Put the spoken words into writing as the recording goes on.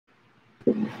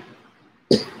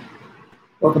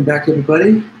Welcome back,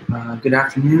 everybody. Good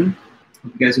afternoon.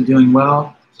 Hope you guys are doing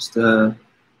well. Just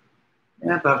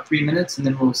about 3 minutes, and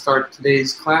then we'll start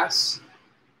today's class.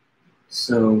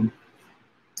 So,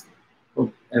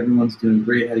 hope everyone's doing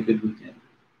great. Had a good weekend.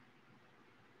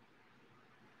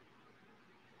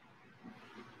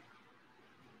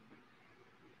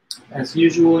 As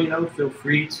usual, feel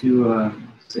free to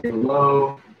say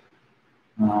hello,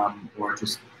 or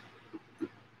just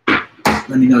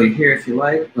let me know you're here if you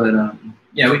like. But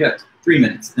yeah, we got 3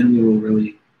 minutes, then we will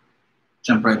really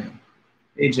jump right in.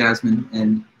 Hey, Jasmine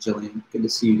and Jillian, good to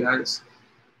see you guys.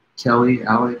 Kelly,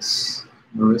 Alex,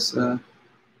 Marissa,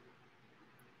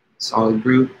 solid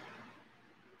group.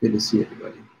 Good to see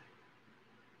everybody.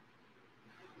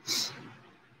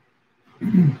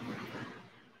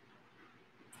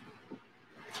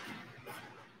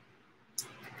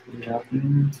 Good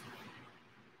afternoon.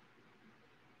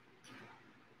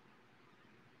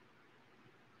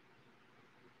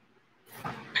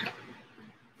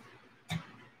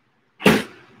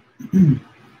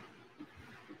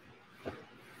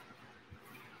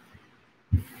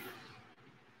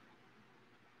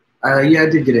 Yeah, I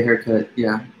did get a haircut,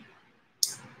 yeah.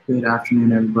 Good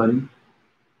afternoon, everybody.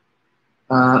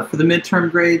 For the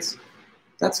midterm grades,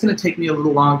 that's going to take me a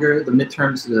little longer. The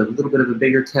midterms is a little bit of a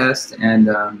bigger test, and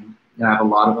I have a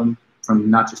lot of them from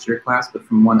not just your class, but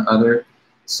from one other.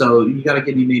 So you got to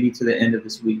get me maybe to the end of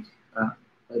this week.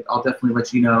 But I'll definitely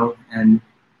let you know, and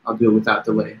I'll do it without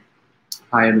delay.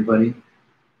 Hi, everybody.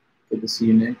 Good to see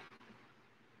you, Nick.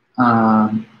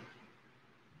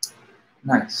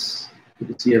 Nice.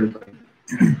 Good to see everybody.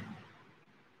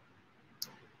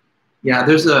 Yeah,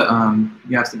 there's a,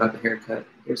 you asked about the haircut.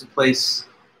 There's a place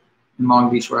in Long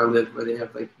Beach where I live where they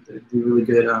have like, they do really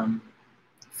good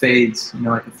fades,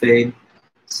 like a fade.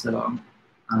 So,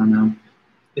 I don't know.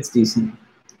 It's decent.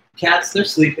 Cats, they're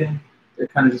sleeping. They're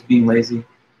kind of just being lazy.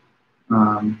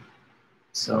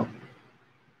 So,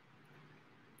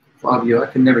 Flavio, I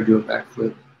could never do a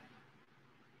backflip.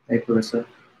 Hey, Clarissa.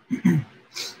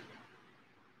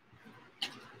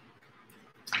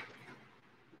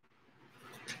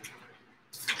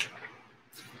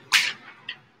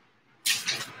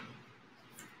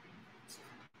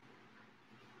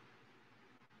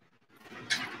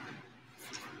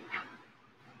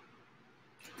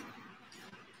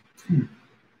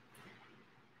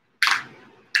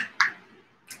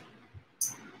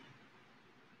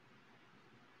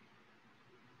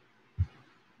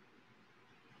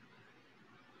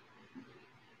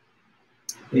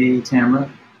 Hey,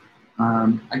 Tamara.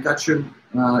 I got your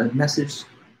message,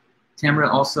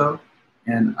 Tamara, also,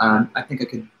 and I think I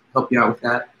could help you out with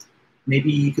that.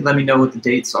 Maybe you could let me know what the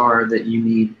dates are that you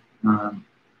need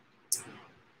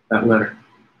that letter.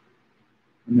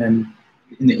 And then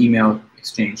in the email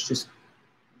exchange, just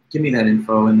give me that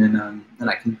info, and then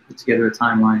I can put together a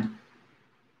timeline.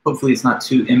 Hopefully it's not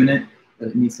too imminent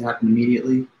that it needs to happen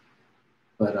immediately,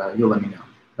 but you'll let me know.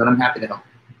 But I'm happy to help.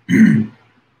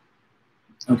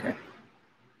 Okay.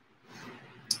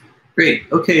 Great.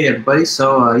 Okay, everybody.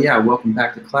 So yeah, welcome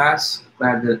back to class.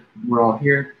 Glad that we're all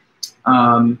here.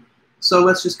 So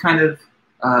let's just kind of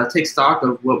take stock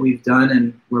of what we've done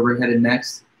and where we're headed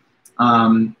next.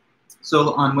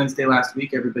 So on Wednesday last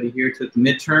week, everybody here took the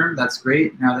midterm. That's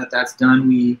great. Now that that's done,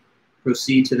 we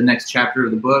proceed to the next chapter of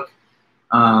the book.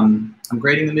 I'm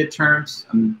grading the midterms.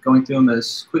 I'm going through them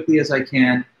as quickly as I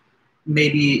can.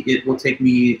 Maybe it will take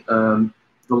me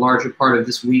the larger part of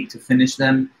this week to finish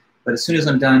them. But as soon as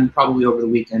I'm done, probably over the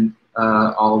weekend,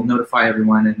 I'll notify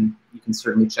everyone, and you can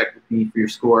certainly check with me for your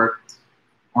score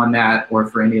on that, or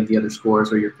for any of the other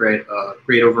scores, or your grade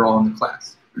overall in the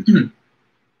class.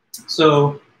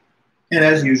 So, and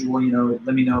as usual,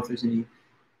 let me know if there's any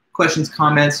questions,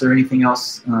 comments, or anything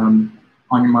else on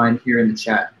your mind here in the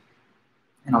chat,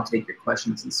 and I'll take your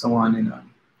questions and so on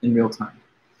in real time.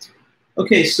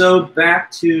 Okay, so back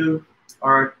to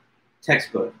our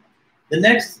textbook. The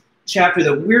next chapter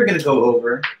that we're going to go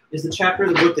over is the chapter of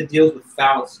the book that deals with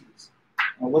fallacies.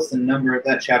 Now, what's the number of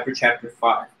that chapter? Chapter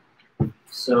 5.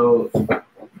 So,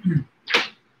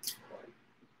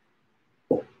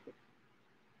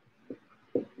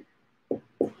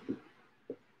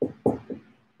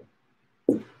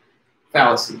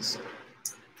 fallacies.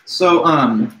 So,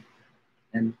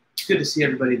 and it's good to see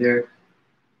everybody there.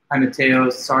 Hi,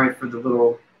 Mateo. Sorry for the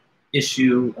little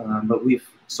issue, but we've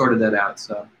sorted that out.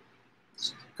 So,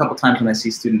 a couple times when I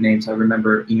see student names, I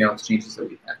remember email exchanges that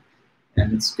we've had.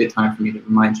 And it's a good time for me to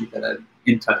remind you that I'm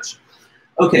in touch.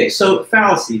 Okay, so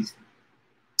fallacies.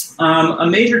 A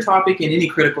major topic in any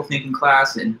critical thinking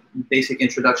class and basic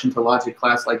introduction to logic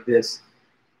class like this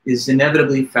is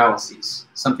inevitably fallacies,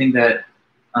 something that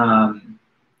can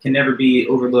never be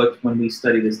overlooked when we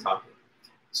study this topic.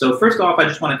 So first off, I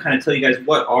just want to kind of tell you guys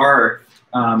what are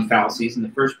fallacies in the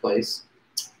first place.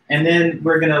 And then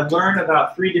we're going to learn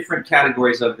about 3 different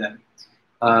categories of them,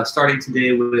 starting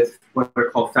today with what are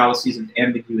called fallacies of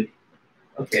ambiguity.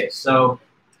 Okay, so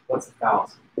what's a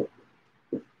fallacy?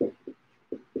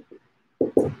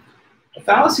 A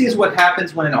fallacy is what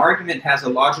happens when an argument has a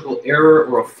logical error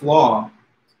or a flaw,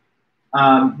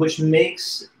 which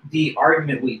makes the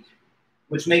argument weak,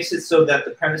 which makes it so that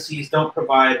the premises don't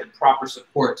provide the proper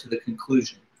support to the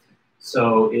conclusion.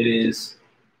 So it is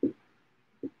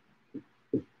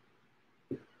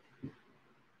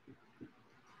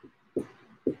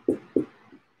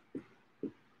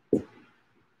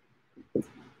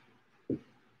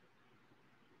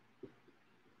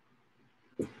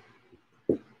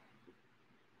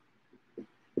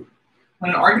when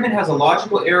an argument has a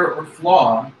logical error or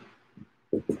flaw,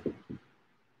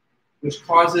 which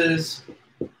causes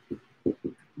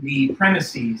the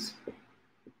premises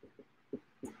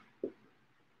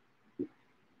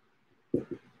to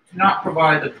not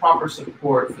provide the proper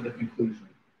support for the conclusion.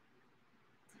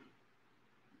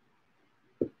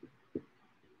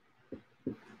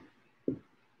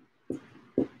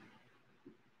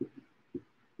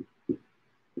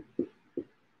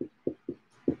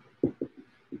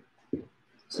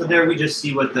 So there we just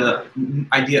see what the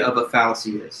idea of a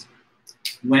fallacy is.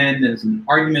 When there's an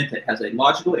argument that has a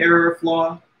logical error or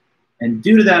flaw, and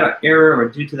due to that error or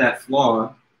due to that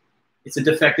flaw, it's a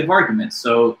defective argument.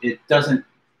 So it doesn't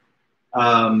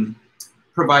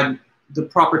provide the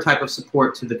proper type of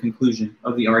support to the conclusion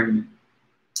of the argument.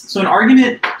 So an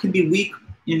argument can be weak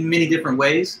in many different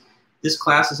ways. This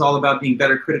class is all about being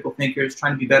better critical thinkers,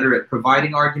 trying to be better at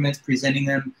providing arguments, presenting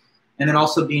them, and then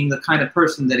also being the kind of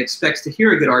person that expects to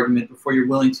hear a good argument before you're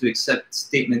willing to accept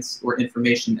statements or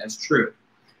information as true.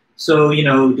 So, you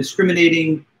know,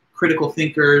 discriminating critical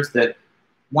thinkers that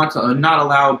want to not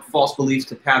allow false beliefs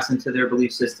to pass into their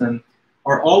belief system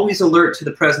are always alert to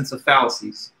the presence of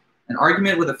fallacies. An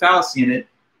argument with a fallacy in it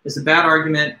is a bad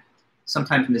argument,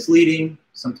 sometimes misleading,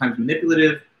 sometimes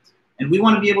manipulative, and we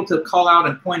want to be able to call out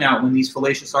and point out when these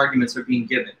fallacious arguments are being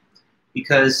given.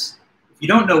 Because if you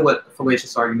don't know what a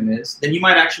fallacious argument is, then you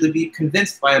might actually be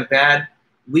convinced by a bad,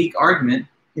 weak argument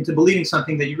into believing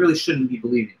something that you really shouldn't be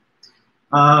believing.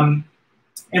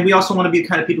 And we also want to be the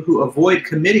kind of people who avoid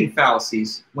committing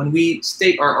fallacies when we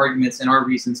state our arguments and our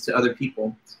reasons to other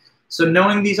people. So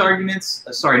knowing these arguments,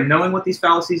 knowing what these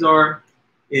fallacies are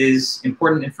is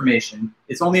important information.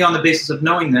 It's only on the basis of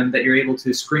knowing them that you're able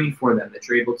to screen for them, that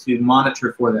you're able to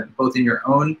monitor for them, both in your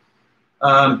own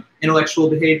intellectual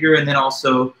behavior and then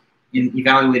also in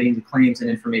evaluating the claims and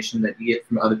information that you get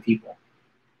from other people.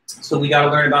 So we got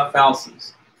to learn about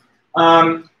fallacies.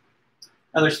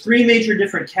 Now there's 3 major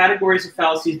different categories of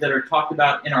fallacies that are talked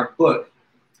about in our book.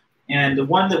 And the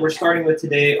one that we're starting with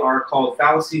today are called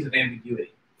fallacies of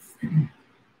ambiguity.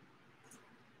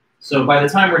 So by the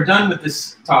time we're done with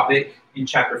this topic in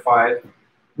chapter 5,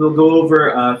 we'll go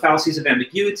over fallacies of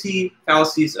ambiguity,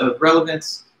 fallacies of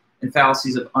relevance, and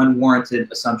fallacies of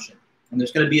unwarranted assumption. And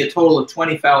there's going to be a total of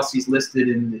 20 fallacies listed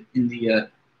in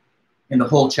the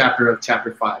whole chapter of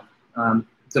chapter 5,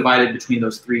 divided between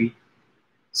those 3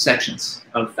 sections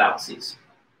of fallacies.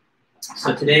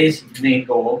 So today's main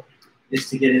goal is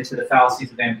to get into the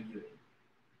fallacies of ambiguity.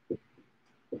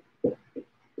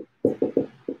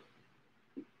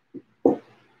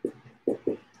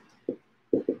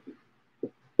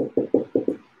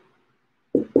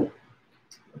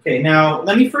 Okay, now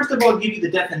let me first of all give you the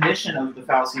definition of the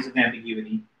fallacies of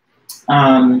ambiguity.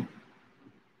 And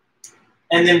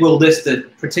then we'll list the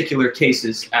particular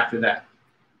cases after that.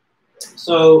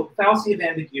 So, fallacy of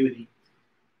ambiguity.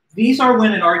 These are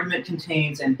when an argument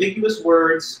contains ambiguous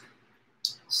words,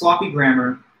 sloppy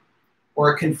grammar,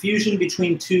 or a confusion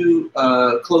between 2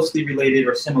 closely related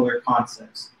or similar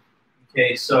concepts.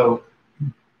 Okay, so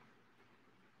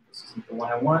this isn't the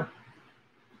one I want.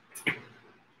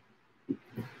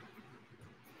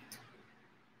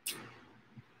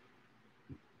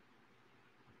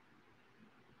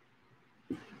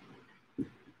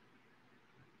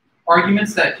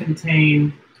 Arguments that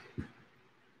contain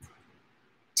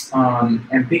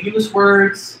ambiguous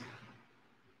words,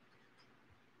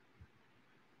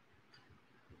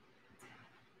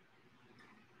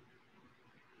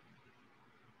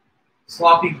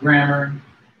 sloppy grammar,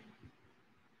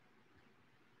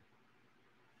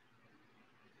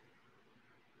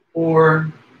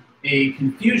 or a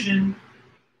confusion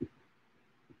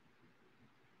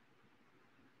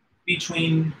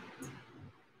between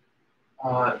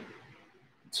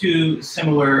 2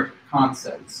 similar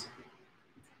concepts.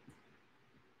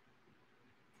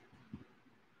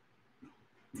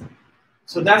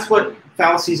 So that's what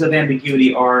fallacies of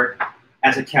ambiguity are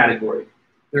as a category.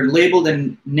 They're labeled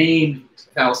and named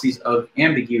fallacies of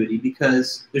ambiguity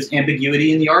because there's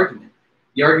ambiguity in the argument.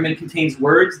 The argument contains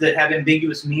words that have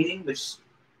ambiguous meaning, which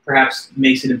perhaps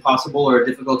makes it impossible or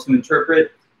difficult to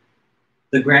interpret.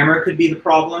 The grammar could be the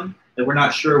problem, that we're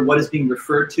not sure what is being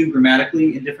referred to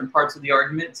grammatically in different parts of the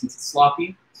argument since it's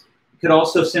sloppy. It could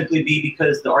also simply be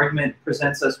because the argument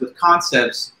presents us with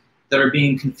concepts that are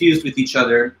being confused with each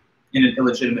other in an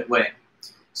illegitimate way.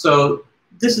 So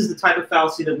this is the type of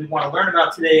fallacy that we want to learn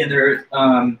about today, and there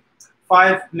are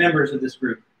 5 members of this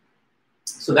group.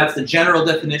 So that's the general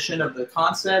definition of the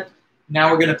concept. Now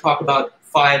we're going to talk about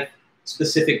 5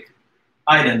 specific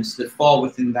items that fall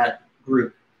within that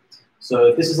group. So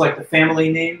if this is like the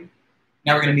family name,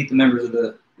 now we're going to meet the members of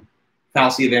the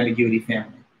fallacy of ambiguity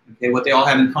family. Okay, what they all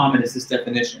have in common is this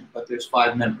definition, but there's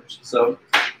 5 members. So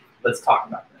let's talk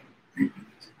about them.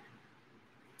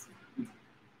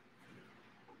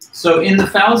 So in the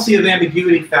fallacy of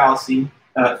ambiguity family,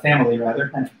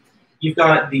 you've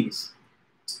got these: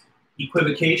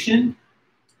 equivocation,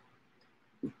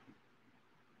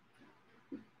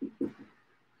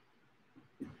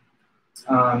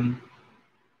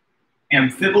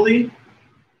 amphiboly.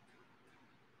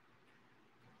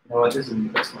 Oh, this isn't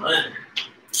the best one.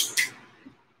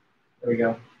 There we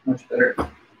go, much better.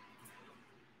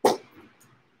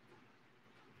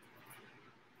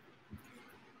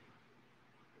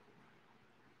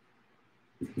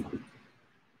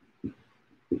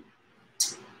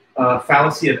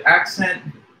 Fallacy of accent.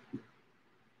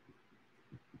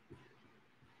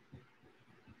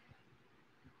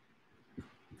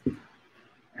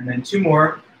 And then 2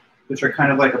 more, which are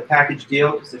kind of like a package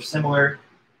deal because they're similar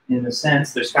in the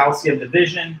sense. There's fallacy of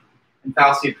division and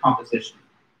fallacy of composition.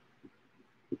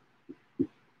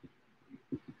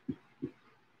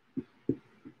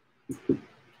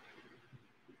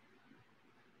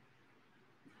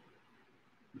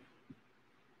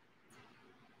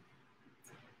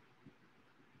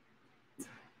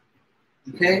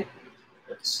 Okay,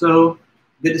 so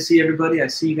good to see everybody. I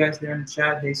see you guys there in the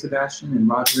chat. Hey, Sebastian and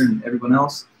Roger and everyone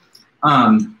else.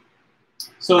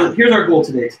 So here's our goal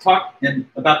today, to talk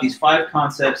about these 5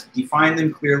 concepts, define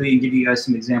them clearly, and give you guys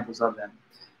some examples of them.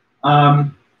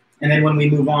 And then when we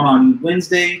move on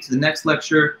Wednesday to the next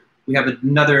lecture, we have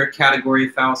another category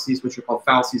of fallacies, which are called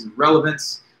fallacies of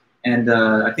relevance. And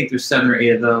I think there's 7 or 8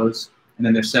 of those. And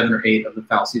then there's 7 or 8 of the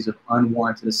fallacies of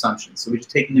unwarranted assumptions. So we're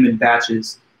just taking them in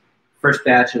batches. First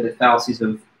batch of the fallacies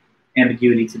of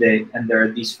ambiguity today, and there are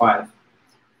these 5.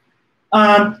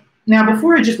 Now,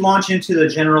 before I just launch into the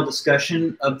general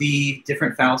discussion of the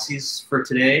different fallacies for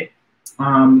today,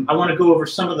 I want to go over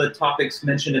some of the topics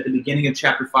mentioned at the beginning of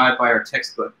Chapter 5 by our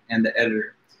textbook and the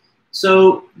editor.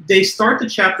 So they start the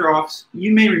chapter off,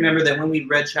 you may remember that when we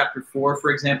read Chapter 4, for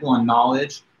example, on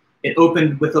knowledge, it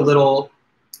opened with a little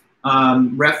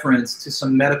reference to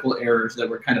some medical errors that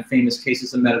were kind of famous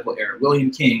cases of medical error. William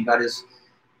King got his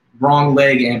wrong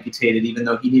leg amputated even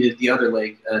though he needed the other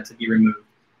leg to be removed.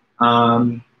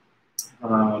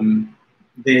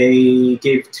 They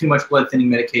gave too much blood thinning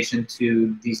medication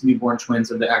to these newborn twins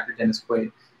of the actor Dennis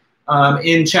Quaid.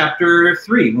 In Chapter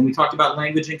 3, when we talked about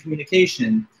language and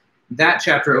communication, that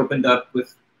chapter opened up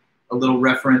with a little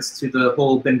reference to the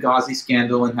whole Benghazi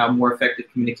scandal and how more effective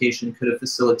communication could have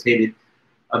facilitated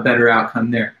a better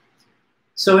outcome there.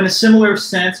 So in a similar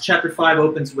sense, Chapter 5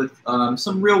 opens with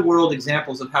some real-world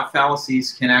examples of how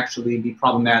fallacies can actually be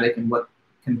problematic and what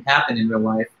can happen in real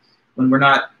life when we're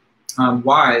not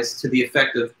wise to the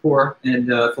effect of poor and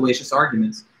fallacious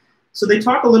arguments. So they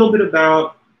talk a little bit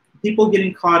about people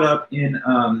getting caught up in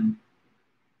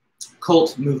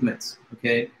cult movements,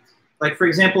 okay? Like, for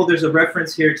example, there's a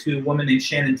reference here to a woman named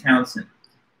Shannon Townsend.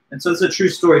 And so it's a true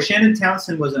story. Shannon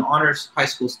Townsend was an honors high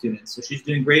school student. So she's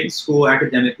doing great in school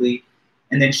academically.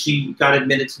 And then she got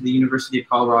admitted to the University of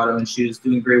Colorado, and she was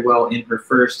doing very well in her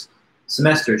first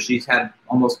semester. She's had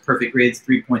almost perfect grades,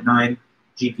 3.9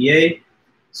 GPA.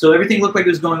 So everything looked like it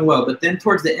was going well. But then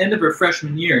towards the end of her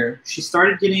freshman year, she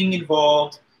started getting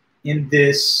involved in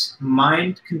this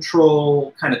mind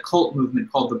control kind of cult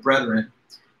movement called the Brethren.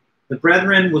 The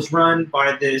Brethren was run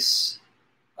by this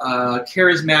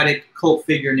charismatic cult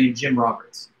figure named Jim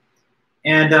Roberts.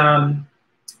 And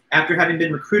after having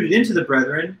been recruited into the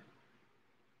Brethren,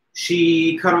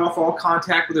 she cut off all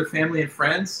contact with her family and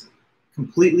friends,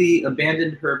 completely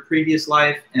abandoned her previous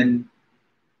life, and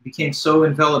became so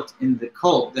enveloped in the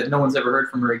cult that no one's ever heard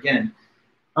from her again.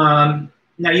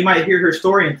 Now, you might hear her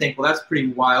story and think, well, that's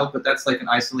pretty wild, but that's like an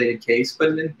isolated case. But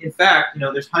in fact, you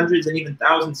know, there's hundreds and even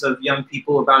thousands of young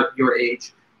people about your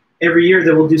age every year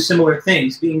that will do similar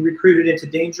things, being recruited into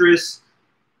dangerous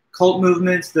cult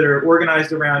movements that are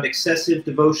organized around excessive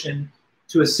devotion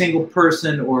to a single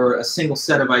person or a single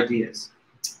set of ideas.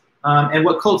 And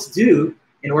what cults do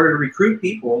in order to recruit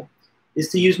people is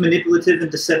to use manipulative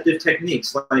and deceptive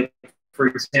techniques, like, for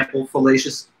example,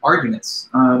 fallacious arguments.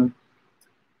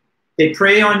 They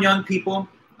prey on young people.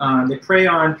 They prey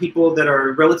on people that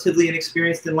are relatively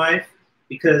inexperienced in life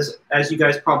because, as you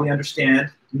guys probably understand,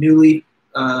 newly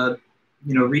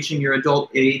reaching your adult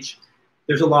age,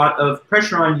 there's a lot of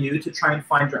pressure on you to try and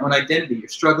find your own identity. You're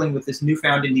struggling with this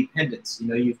newfound independence. You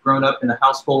know, you've grown up in a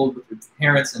household with your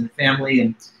parents and family,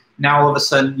 and now all of a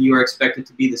sudden you are expected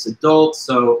to be this adult.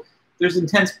 So there's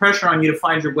intense pressure on you to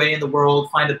find your way in the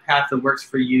world, find a path that works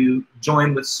for you,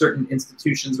 join with certain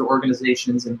institutions or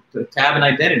organizations, and to have an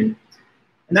identity.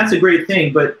 And that's a great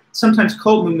thing, but sometimes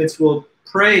cult movements will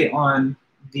prey on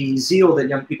the zeal that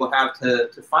young people have to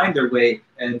find their way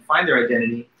and find their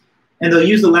identity. And they'll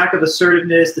use the lack of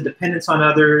assertiveness, the dependence on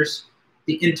others,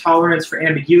 the intolerance for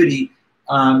ambiguity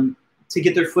to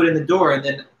get their foot in the door and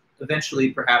then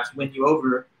eventually perhaps win you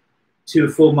over to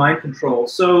full mind control.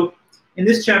 So in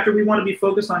this chapter, we want to be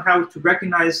focused on how to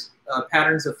recognize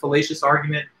patterns of fallacious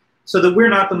argument so that we're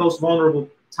not the most vulnerable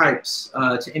types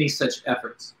to any such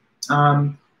efforts.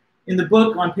 In the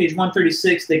book on page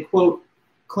 136, they quote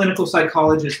clinical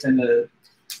psychologist and a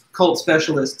cult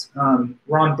specialist,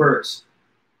 Ron Burks.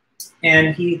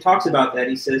 And he talks about that.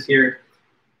 He says here,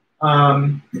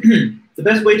 the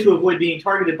best way to avoid being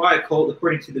targeted by a cult,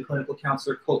 according to the clinical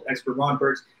counselor, cult expert Ron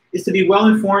Burks, is to be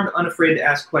well-informed, unafraid to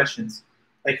ask questions.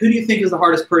 Like, who do you think is the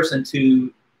hardest person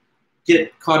to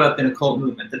get caught up in a cult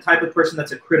movement? The type of person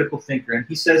that's a critical thinker. And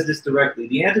he says this directly.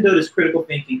 The antidote is critical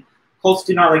thinking. Cults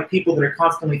do not like people that are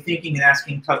constantly thinking and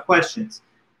asking tough questions.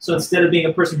 So instead of being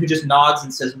a person who just nods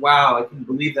and says, wow, I can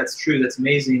believe that's true, that's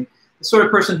amazing, the sort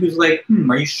of person who's like,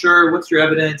 are you sure? What's your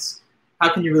evidence?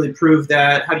 How can you really prove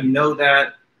that? How do you know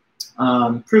that?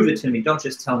 Prove it to me. Don't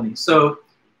just tell me. So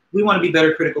we want to be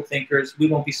better critical thinkers. We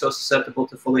won't be so susceptible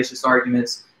to fallacious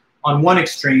arguments. On one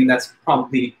extreme, that's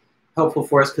probably helpful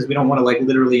for us because we don't want to like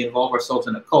literally involve ourselves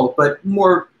in a cult. But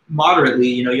more moderately,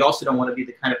 you also don't want to be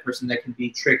the kind of person that can be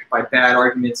tricked by bad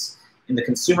arguments in the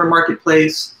consumer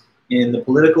marketplace, in the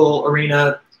political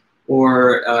arena,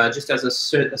 or just as a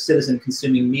citizen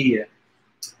consuming media.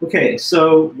 Okay,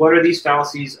 so what are these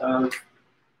fallacies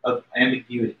of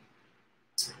ambiguity?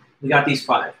 We got these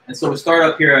 5. And so we'll start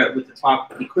up here with the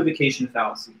top, equivocation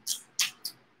fallacy.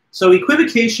 So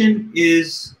equivocation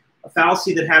is a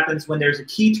fallacy that happens when there's a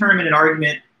key term in an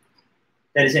argument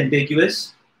that is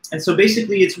ambiguous. And so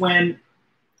basically it's when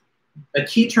a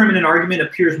key term in an argument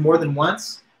appears more than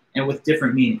once and with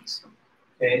different meanings.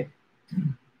 Okay.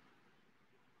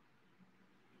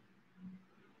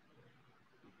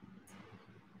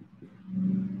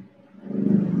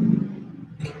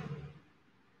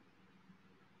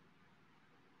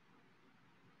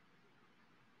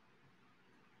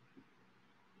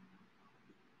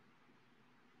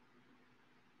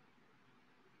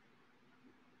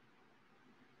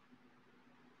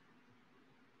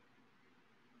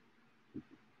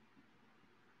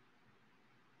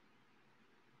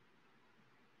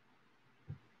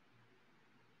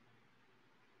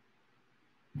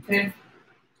 Okay. Let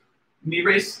me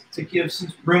erase to give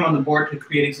some room on the board to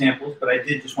create examples, but I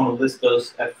did just want to list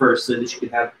those at first so that you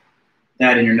could have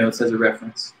that in your notes as a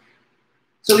reference.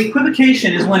 So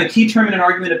equivocation is when a key term in an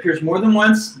argument appears more than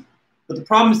once, but the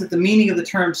problem is that the meaning of the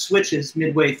term switches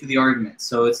midway through the argument.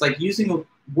 So it's like using a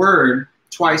word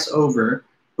twice over,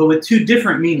 but with 2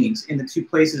 different meanings in the 2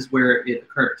 places where it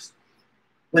occurs.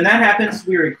 When that happens,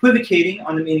 we are equivocating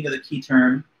on the meaning of the key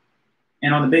term,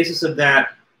 and on the basis of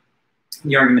that,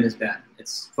 the argument is bad.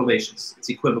 It's fallacious. It's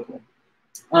equivocal.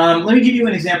 Let me give you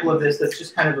an example of this that's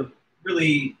just kind of a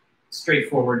really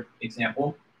straightforward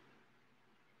example.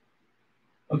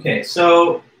 Okay,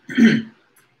 so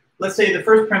let's say the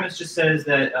first premise just says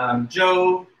that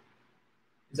Joe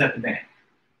is at the bank.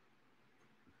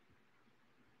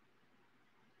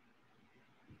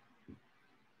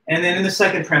 And then in the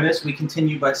second premise, we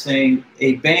continue by saying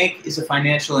a bank is a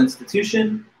financial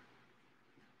institution.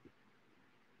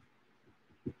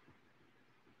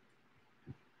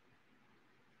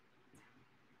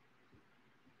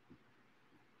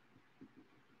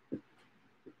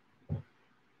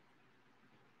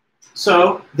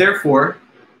 So, therefore,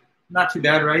 not too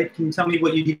bad, right? Can you tell me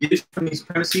what you deduce from these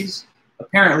premises?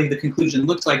 Apparently, the conclusion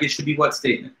looks like it should be what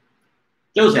statement?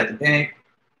 Joe's at the bank.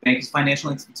 Bank is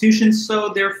financial institution, so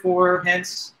therefore,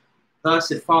 hence, thus,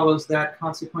 it follows that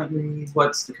consequently,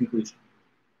 what's the conclusion?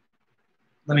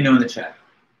 Let me know in the chat.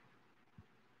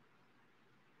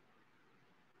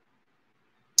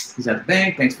 He's at the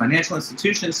bank, bank's financial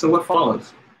institution, so what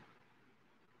follows?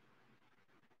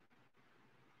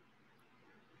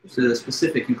 to the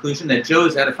specific conclusion that Joe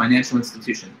is at a financial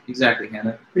institution. Exactly,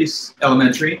 Hannah. Pretty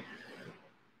elementary.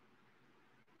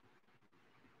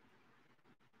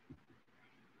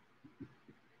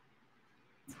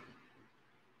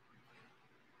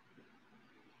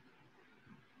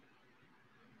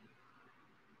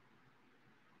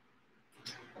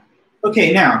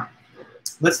 Okay, now,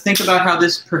 let's think about how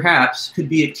this perhaps could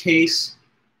be a case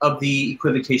of the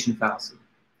equivocation fallacy.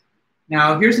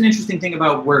 Now, here's an interesting thing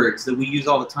about words that we use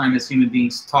all the time as human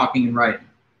beings talking and writing.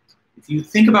 If you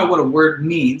think about what a word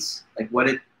means, like what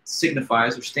it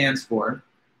signifies or stands for,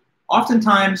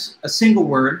 oftentimes a single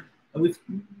word, and we've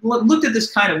looked at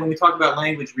this kind of when we talk about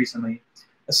language recently,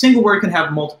 a single word can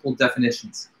have multiple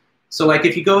definitions. So like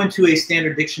if you go into a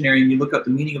standard dictionary and you look up the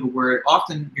meaning of a word,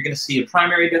 often you're going to see a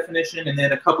primary definition and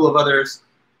then a couple of others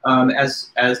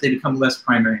as they become less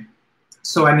primary.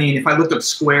 So I mean, if I looked up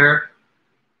square,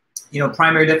 you know,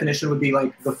 primary definition would be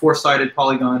like the four-sided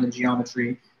polygon in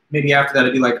geometry. Maybe after that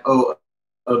it'd be like, oh,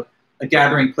 a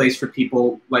gathering place for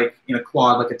people, like in a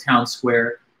quad, like a town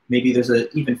square. Maybe there's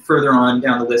a even further on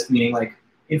down the list, meaning like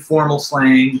informal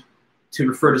slang to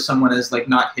refer to someone as like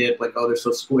not hip, like, oh, they're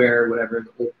so square, whatever,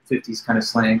 the old 50s kind of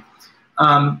slang.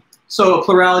 So a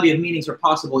plurality of meanings are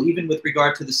possible, even with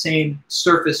regard to the same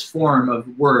surface form of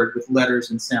word with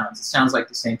letters and sounds. It sounds like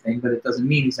the same thing, but it doesn't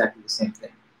mean exactly the same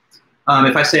thing.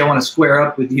 If I say I want to square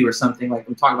up with you or something, like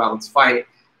I'm talking about let's fight,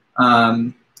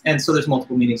 and so there's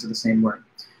multiple meanings of the same word.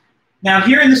 Now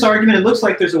here in this argument, it looks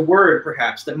like there's a word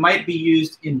perhaps that might be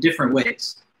used in different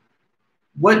ways.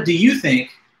 What do you think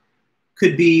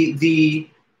could be the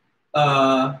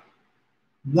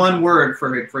one word,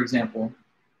 for example,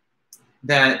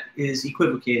 that is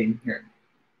equivocating here?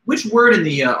 Which word in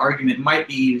the argument might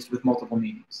be used with multiple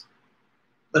meanings?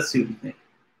 Let's see what you think.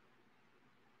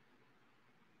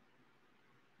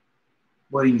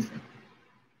 What do you think?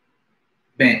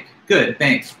 Bank. Good,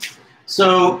 bank.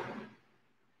 So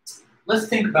let's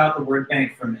think about the word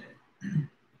bank for a minute.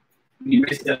 We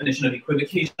erase the definition of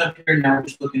equivocation up here. Now we're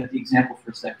just looking at the example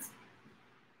for a second.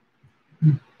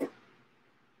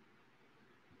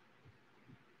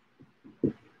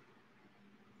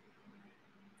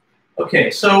 Okay,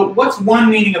 so what's one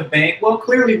meaning of bank? Well,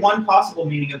 clearly one possible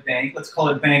meaning of bank, let's call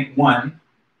it bank one,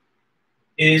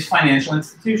 is financial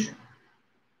institution.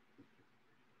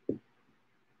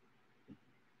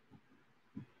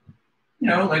 You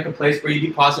know, like a place where you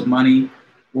deposit money,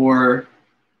 or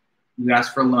you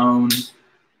ask for a loan,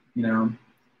 you know,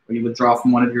 or you withdraw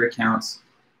from one of your accounts.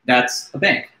 That's a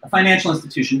bank, a financial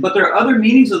institution. But there are other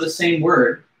meanings of the same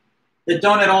word that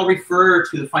don't at all refer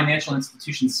to the financial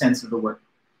institution sense of the word.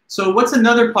 So what's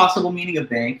another possible meaning of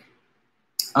bank,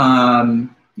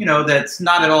 you know, that's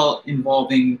not at all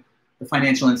involving the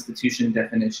financial institution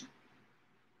definition?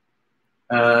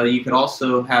 You could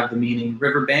also have the meaning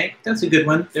riverbank. That's a good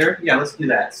one there. Yeah, let's do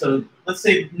that. So let's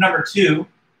say number 2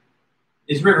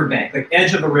 is riverbank, like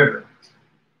edge of a river.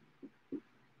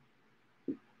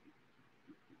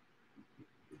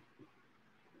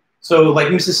 So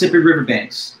like Mississippi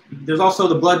riverbanks. There's also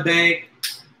the blood bank,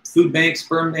 food bank,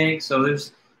 sperm bank. So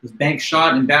there's bank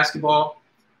shot in basketball.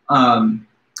 But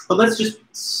let's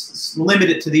just limit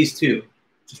it to these 2,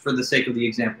 just for the sake of the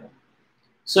example.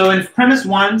 So in premise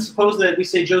 1, suppose that we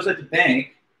say Joe's at the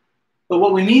bank, but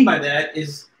what we mean by that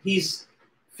is he's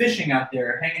fishing out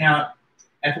there, hanging out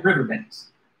at the riverbanks.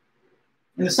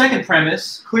 In the second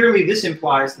premise, clearly this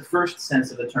implies the first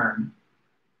sense of the term.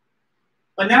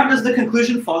 But now does the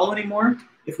conclusion follow anymore?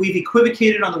 If we've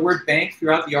equivocated on the word bank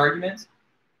throughout the argument,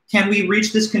 can we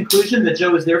reach this conclusion that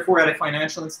Joe is therefore at a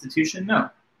financial institution? No.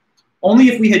 Only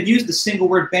if we had used the single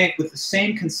word bank with the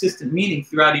same consistent meaning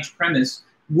throughout each premise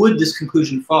would this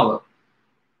conclusion follow.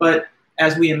 But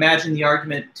as we imagine the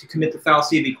argument to commit the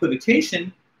fallacy of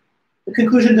equivocation, the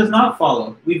conclusion does not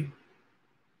follow. We've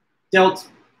dealt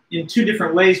in 2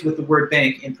 different ways with the word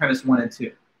bank in premise 1 and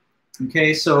 2.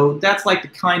 Okay, so that's like the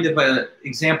kind of an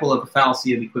example of a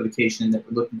fallacy of equivocation that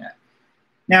we're looking at.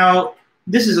 Now,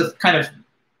 this is a kind of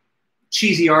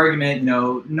cheesy argument, you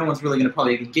know, no one's really going to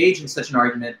probably engage in such an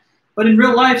argument. But in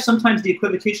real life, sometimes the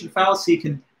equivocation fallacy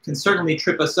can certainly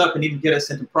trip us up and even get us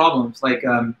into problems. Like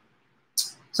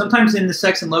sometimes in the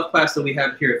sex and love class that we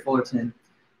have here at Fullerton,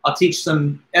 I'll teach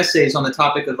some essays on the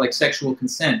topic of like sexual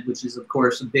consent, which is of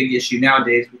course a big issue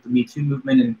nowadays with the Me Too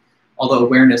movement and all the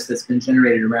awareness that's been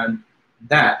generated around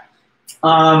that.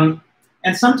 And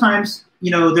sometimes,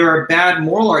 you know, there are bad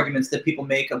moral arguments that people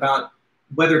make about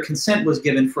whether consent was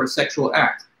given for a sexual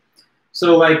act.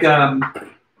 So like,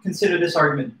 consider this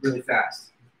argument really fast.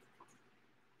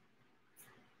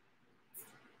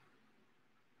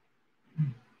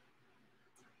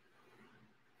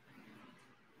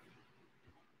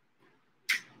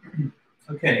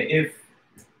 Okay, if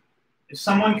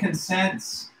someone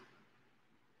consents,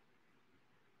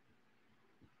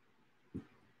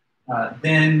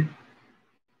 then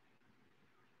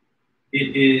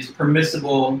it is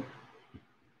permissible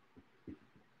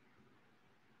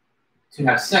to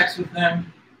have sex with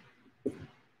them.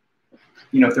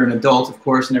 You know, if they're an adult, of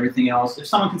course, and everything else. If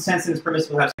someone consents, then it's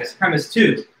permissible to have sex. Premise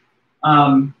 2,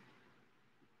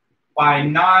 by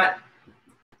not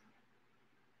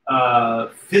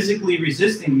physically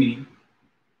resisting me,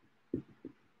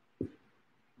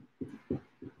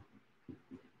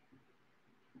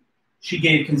 she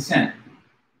gave consent.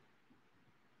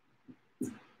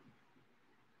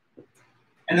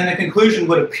 And then the conclusion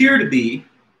would appear to be,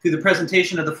 through the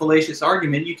presentation of the fallacious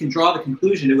argument, you can draw the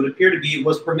conclusion it would appear to be it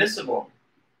was permissible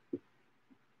to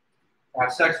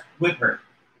have sex with her.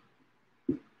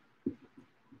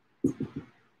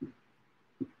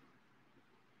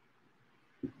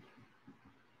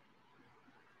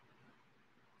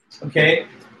 Okay,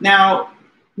 now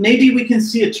maybe we can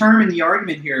see a term in the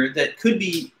argument here that could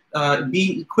be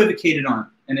being equivocated on.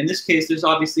 And in this case, there's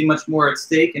obviously much more at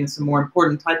stake and it's a more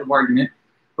important type of argument.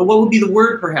 But what would be the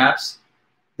word, perhaps,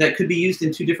 that could be used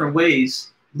in two different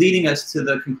ways, leading us to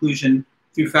the conclusion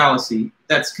through fallacy?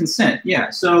 That's consent. Yeah,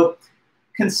 so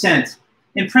consent.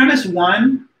 In premise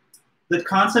 1, the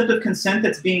concept of consent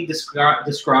that's being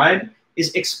described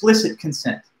is explicit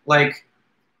consent, like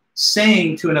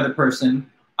saying to another person,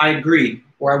 I agree,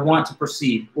 or I want to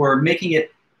proceed, or making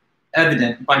it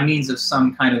evident by means of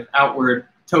some kind of outward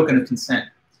token of consent.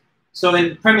 So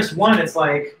in premise 1, it's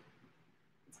like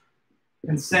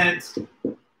consent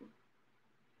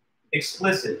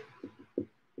explicit.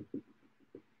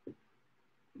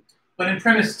 But in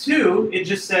premise 2, it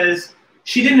just says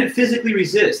she didn't physically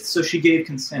resist, so she gave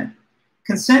consent.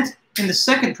 Consent in the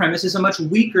second premise is a much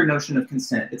weaker notion of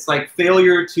consent. It's like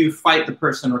failure to fight the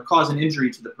person or cause an injury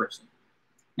to the person.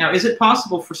 Now, is it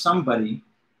possible for somebody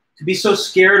to be so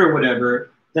scared or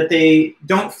whatever that they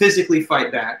don't physically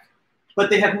fight back, but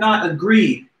they have not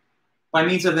agreed by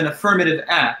means of an affirmative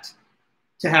act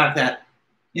to have that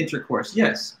intercourse?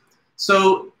 Yes.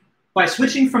 So by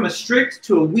switching from a strict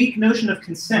to a weak notion of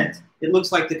consent, it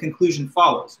looks like the conclusion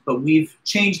follows, but we've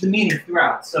changed the meaning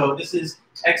throughout. So this is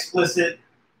explicit,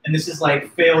 and this is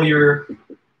like failure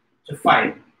to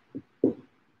fight.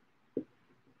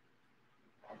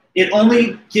 It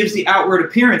only gives the outward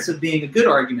appearance of being a good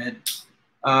argument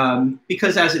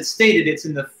because, as it's stated, it's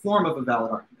in the form of a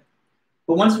valid argument.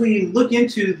 But once we look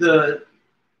into the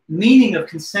meaning of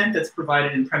consent that's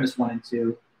provided in premise 1 and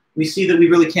 2, we see that we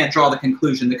really can't draw the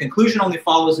conclusion. The conclusion only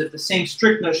follows if the same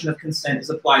strict notion of consent is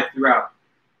applied throughout.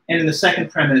 And in the second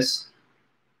premise,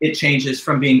 it changes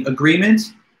from being agreement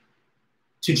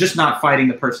to just not fighting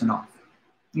the person off.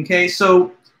 Okay,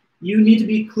 so you need to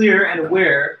be clear and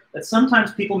aware that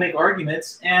sometimes people make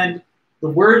arguments and the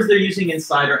words they're using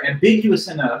inside are ambiguous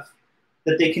enough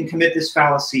that they can commit this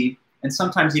fallacy and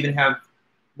sometimes even have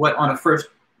what on a first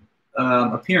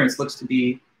appearance looks to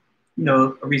be, you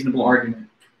know, a reasonable argument.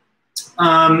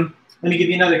 Let me give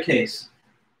you another case.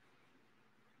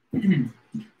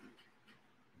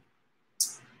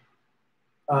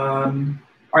 All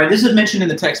right, this is mentioned in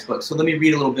the textbook, so let me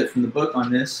read a little bit from the book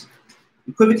on this.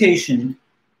 Equivocation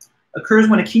occurs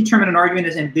when a key term in an argument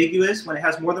is ambiguous, when it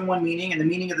has more than one meaning, and the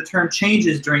meaning of the term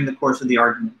changes during the course of the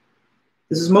argument.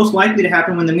 This is most likely to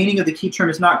happen when the meaning of the key term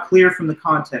is not clear from the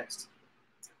context.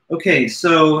 Okay,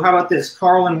 so how about this?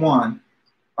 Carl and Juan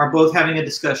are both having a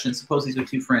discussion. Suppose these are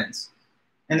two friends.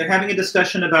 And they're having a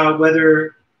discussion about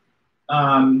whether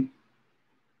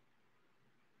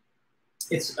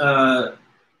it's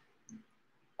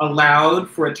allowed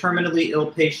for a terminally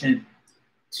ill patient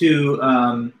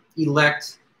to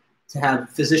elect to have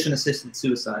physician-assisted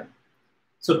suicide.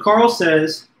 So Carl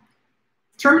says,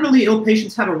 terminally ill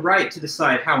patients have a right to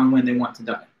decide how and when they want to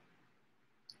die.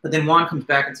 But then Juan comes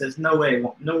back and says, no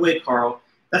way, Carl.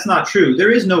 That's not true.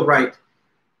 There is no right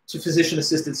to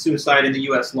physician-assisted suicide in the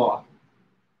US law.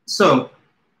 So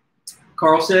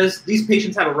Carl says, these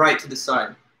patients have a right to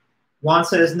decide. Juan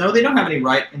says, no, they don't have any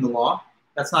right in the law.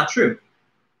 That's not true.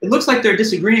 It looks like they're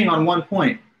disagreeing on one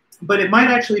point, but it might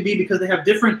actually be because they have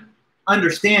different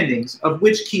understandings of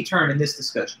which key term in this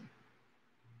discussion.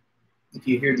 If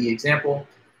you hear the example,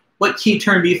 what key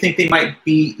term do you think they might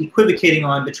be equivocating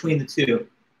on between the two?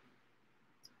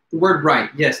 The word right,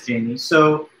 yes, Jamie.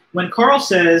 So when Carl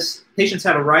says patients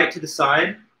have a right to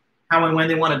decide how and when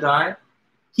they want to die,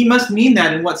 he must mean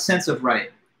that in what sense of right?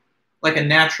 Like a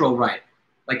natural right.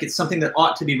 Like it's something that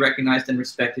ought to be recognized and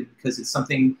respected because it's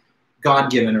something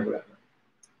God-given or whatever.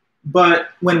 But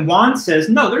when Juan says,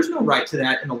 no, there's no right to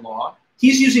that in the law,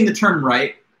 he's using the term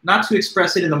right not to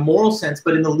express it in the moral sense,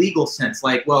 but in the legal sense.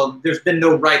 Like, well, there's been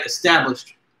no right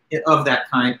established of that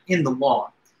kind in the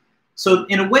law. So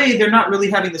in a way, they're not really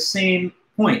having the same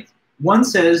point. One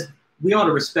says we ought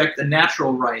to respect the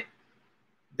natural right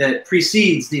that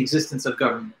precedes the existence of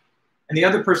government. And the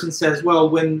other person says, well,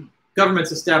 when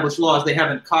governments establish laws, they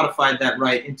haven't codified that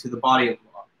right into the body of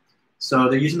law. So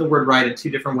they're using the word right in two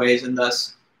different ways, and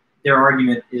thus their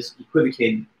argument is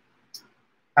equivocating.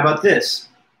 How about this?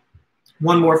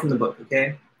 One more from the book,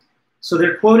 okay? So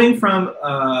they're quoting from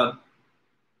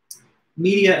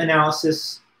media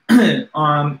analysis in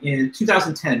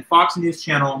 2010. Fox News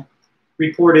Channel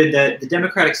reported that the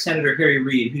Democratic Senator Harry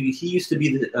Reid, who he used to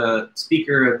be the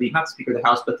Speaker of the, not Speaker of the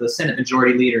House, but the Senate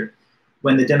Majority Leader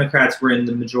when the Democrats were in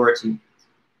the majority,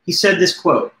 he said this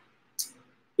quote,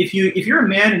 if you're a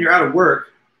man and you're out of work,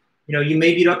 you know, you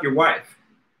may beat up your wife.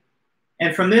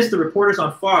 And from this, the reporters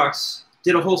on Fox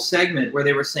did a whole segment where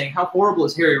they were saying, how horrible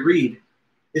is Harry Reid?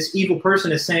 This evil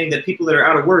person is saying that people that are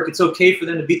out of work, it's okay for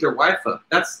them to beat their wife up.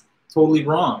 That's totally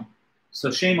wrong. So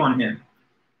shame on him.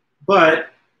 But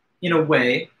in a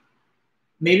way,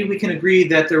 maybe we can agree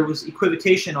that there was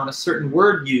equivocation on a certain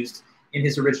word used in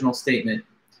his original statement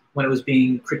when it was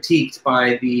being critiqued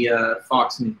by the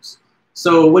Fox News.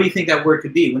 So what do you think that word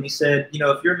could be? When he said, you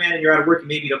know, if you're a man and you're out of work, you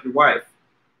may beat up your wife.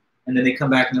 And then they come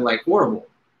back and they're like, horrible.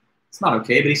 It's not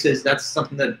okay, but he says that's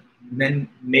something that men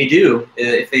may do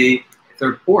if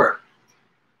they're poor.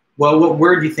 Well, what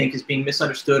word do you think is being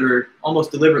misunderstood or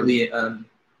almost deliberately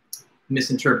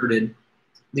misinterpreted,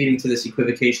 leading to this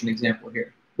equivocation example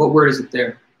here? What word is it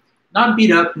there? Not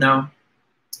beat up, no.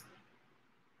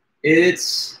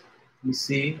 It's, let me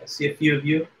see, I see a few of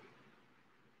you.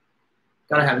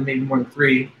 Gotta have maybe more than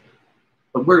 3.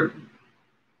 But there's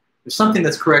something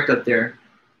that's correct up there.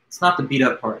 It's not the beat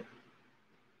up part.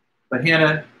 But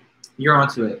Hannah, you're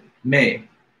onto it. May. I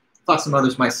thought some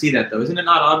others might see that though. Isn't it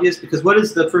not obvious? Because what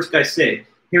does the first guy say?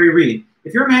 Harry Reid.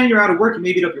 If you're a man and you're out of work, you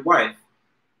may beat up your wife.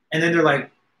 And then they're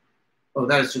like, oh,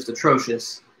 that is just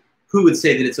atrocious. Who would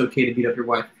say that it's okay to beat up your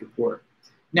wife if you're poor?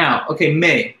 Now, okay,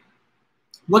 may.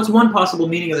 What's one possible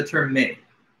meaning of the term may?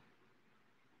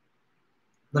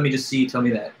 Let me just see you tell me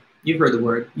that. You've heard the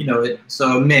word. You know it.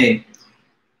 So may.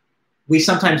 We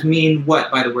sometimes mean what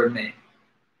by the word may?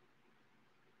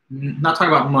 Not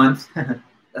talking about month.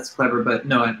 That's clever, but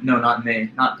no, not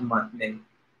May, not the month May.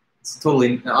 It's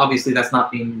totally, obviously that's not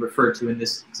being referred to in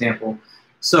this example.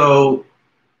 So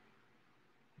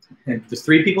there's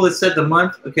 3 people that said the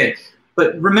month. Okay,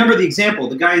 but remember the example.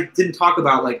 The guy didn't talk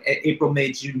about like April,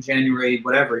 May, June, January,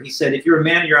 whatever. He said, if you're a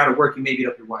man and you're out of work, you may beat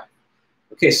up your wife.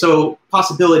 Okay, so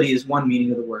possibility is one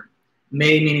meaning of the word.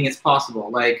 May meaning it's possible.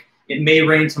 Like it may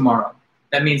rain tomorrow.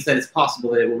 That means that it's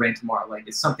possible that it will rain tomorrow. Like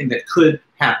it's something that could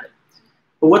happen.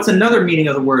 But what's another meaning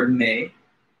of the word may?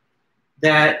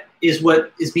 That is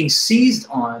what is being seized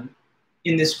on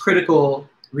in this critical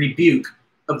rebuke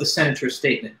of the senator's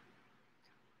statement.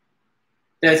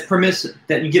 That it's permissive,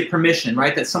 that you give permission,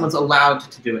 right? That someone's allowed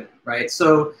to do it, right?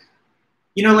 So,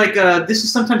 you know, like this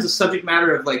is sometimes a subject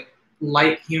matter of like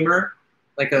light humor.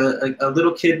 Like a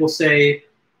little kid will say,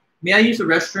 may I use the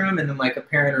restroom? And then like a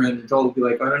parent or an adult will be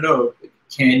like, I don't know,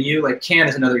 can you? Like can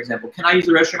is another example. Can I use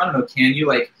the restroom? I don't know, can you?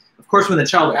 Like, of course, when the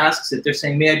child asks it, they're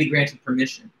saying, may I be granted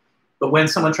permission? But when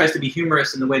someone tries to be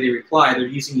humorous in the way they reply, they're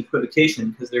using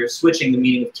equivocation because they're switching the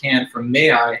meaning of can from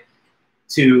may I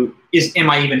to am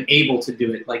I even able to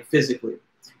do it, like physically.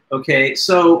 Okay,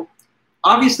 so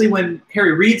obviously when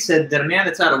Harry Reid said that a man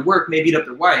that's out of work may beat up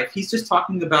their wife, he's just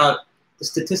talking about the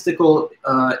statistical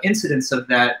incidence of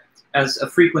that as a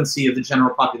frequency of the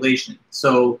general population.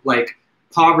 So like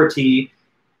poverty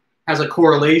has a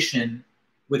correlation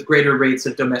with greater rates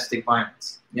of domestic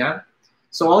violence, yeah?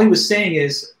 So all he was saying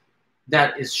is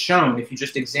that is shown if you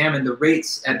just examine the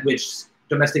rates at which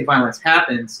domestic violence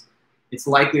happens, it's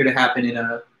likelier to happen in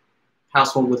a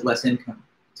household with less income.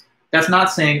 That's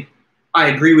not saying I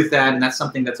agree with that and that's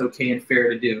something that's okay and fair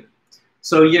to do.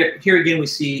 So yeah, here again we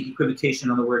see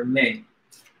equivocation on the word may.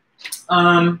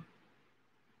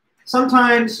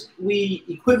 Sometimes we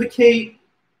equivocate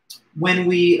when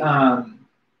we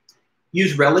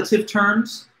use relative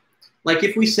terms. Like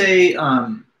if we say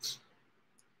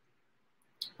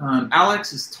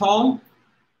Alex is tall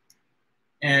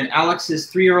and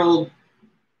Alex's 3-year-old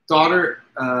daughter,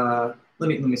 let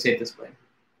me say it this way.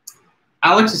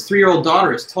 Alex's 3-year-old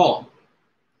daughter is tall,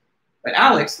 but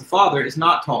Alex, the father, is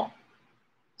not tall.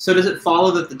 So does it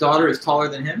follow that the daughter is taller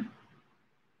than him?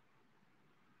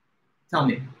 Tell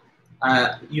me.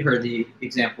 You heard the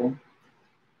example.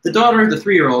 The daughter, the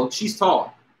 3-year-old, she's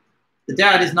tall. The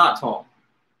dad is not tall.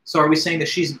 So are we saying that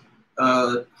she's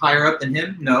higher up than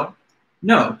him? No.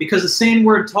 No, because the same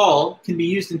word tall can be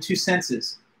used in two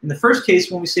senses. In the first case,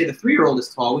 when we say the 3-year-old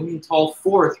is tall, we mean tall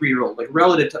for a 3-year-old, like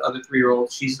relative to other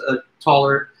 3-year-olds. She's a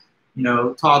taller,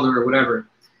 toddler or whatever.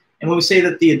 And when we say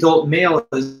that the adult male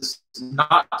is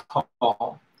not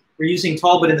tall, we're using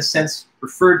tall but in the sense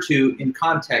referred to in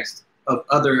context of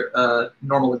other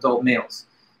normal adult males.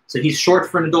 So he's short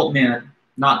for an adult man,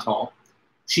 not tall.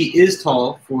 She is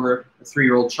tall for a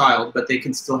 3-year-old child, but they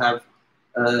can still have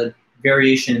a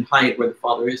variation in height where the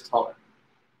father is taller.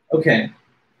 Okay,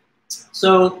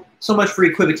 so much for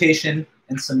equivocation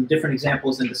and some different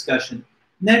examples in discussion.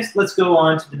 Next, let's go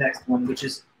on to the next one, which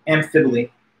is amphibole.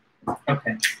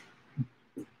 Okay,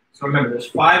 so remember, there's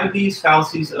 5 of these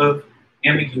fallacies of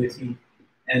ambiguity,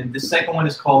 and the second one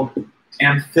is called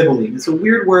amphibole. It's a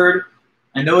weird word.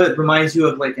 I know it reminds you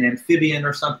of like an amphibian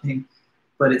or something,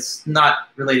 but it's not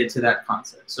related to that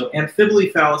concept. So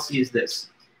amphibole fallacy is this.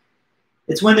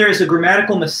 It's when there is a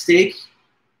grammatical mistake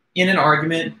in an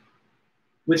argument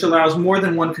which allows more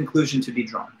than one conclusion to be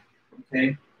drawn.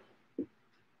 Okay?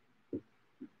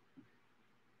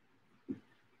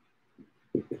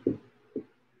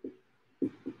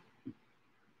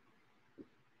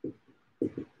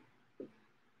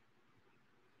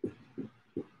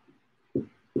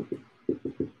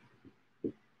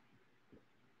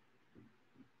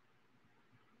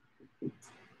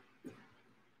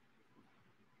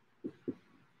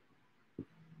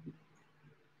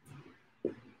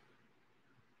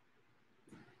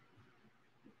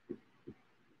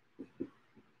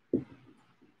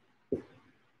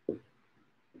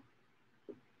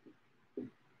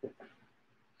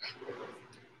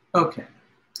 Okay.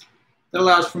 That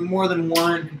allows for more than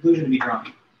one conclusion to be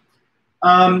drawn.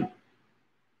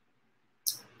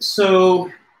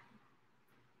 So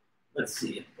let's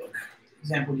see. The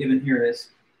example given here is,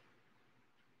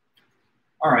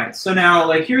 all right, so now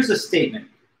like here's a statement.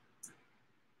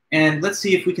 And let's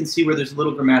see if we can see where there's a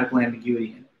little grammatical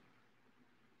ambiguity in it.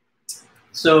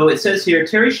 So it says here,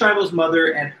 Terry Schiavo's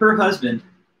mother and her husband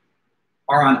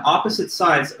are on opposite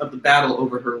sides of the battle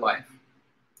over her life.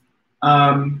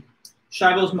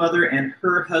 Schiavo's mother and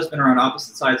her husband are on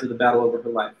opposite sides of the battle over her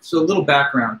life. So a little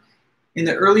background. In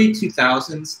the early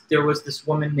 2000s, there was this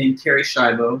woman named Terry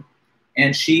Schiavo,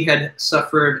 and she had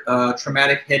suffered a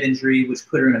traumatic head injury which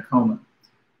put her in a coma.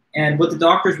 And what the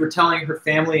doctors were telling her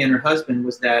family and her husband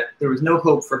was that there was no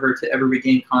hope for her to ever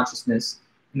regain consciousness,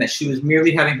 and that she was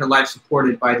merely having her life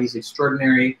supported by these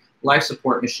extraordinary life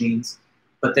support machines,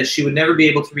 but that she would never be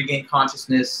able to regain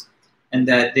consciousness, and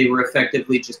that they were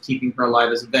effectively just keeping her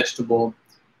alive as a vegetable.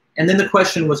 And then the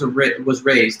question was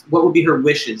raised, what would be her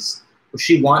wishes? Would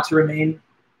she want to remain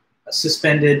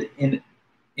suspended in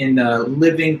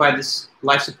living by this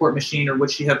life support machine, or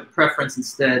would she have a preference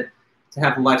instead to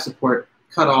have the life support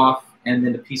cut off and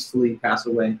then to peacefully pass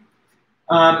away?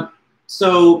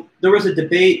 So there was a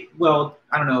debate, well,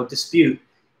 I don't know, dispute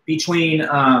between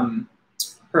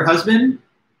her husband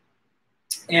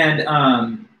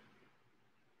and,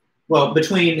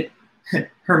 between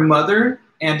her mother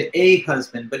and a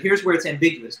husband. But here's where it's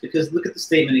ambiguous, because look at the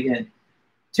statement again.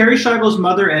 Terry Schiavo's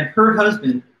mother and her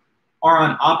husband are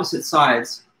on opposite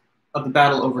sides of the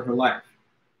battle over her life.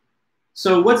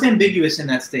 So what's ambiguous in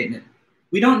that statement?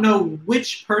 We don't know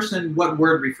which person what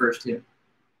word refers to.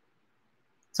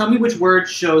 Tell me which word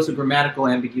shows a grammatical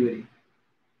ambiguity.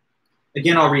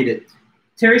 Again, I'll read it.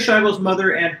 Terry Schiavo's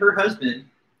mother and her husband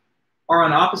are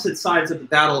on opposite sides of the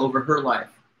battle over her life.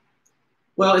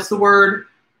 Well, it's the word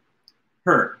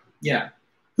her. Yeah.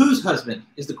 Whose husband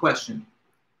is the question?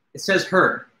 It says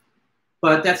her.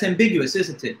 But that's ambiguous,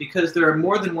 isn't it? Because there are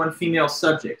more than one female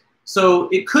subject. So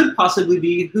it could possibly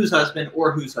be whose husband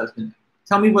or whose husband.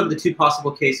 Tell me what are the two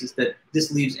possible cases that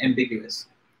this leaves ambiguous.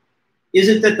 Is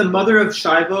it that the mother of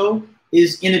Schiavo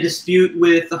is in a dispute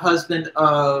with the husband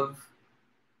of...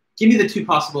 Give me the two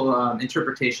possible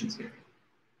interpretations here.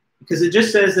 Because it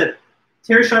just says that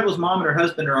Terry Schiavo's mom and her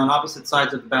husband are on opposite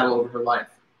sides of the battle over her life.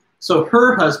 So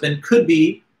her husband could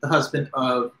be the husband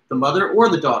of the mother or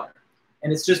the daughter.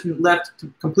 And it's just left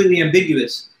completely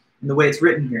ambiguous in the way it's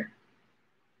written here.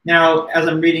 Now, as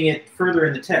I'm reading it further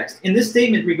in the text, in this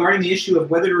statement regarding the issue of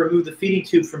whether to remove the feeding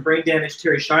tube from brain-damaged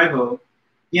Terry Schiavo,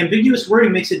 the ambiguous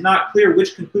wording makes it not clear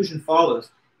which conclusion follows.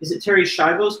 Is it Terry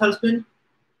Schiavo's husband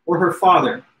or her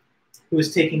father who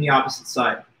is taking the opposite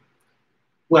side?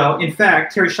 Well, in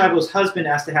fact, Terry Schiavo's husband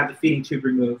asked to have the feeding tube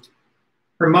removed.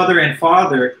 Her mother and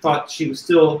father thought she was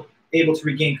still able to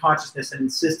regain consciousness and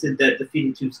insisted that the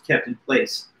feeding tubes kept in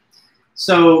place.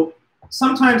 So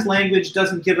sometimes language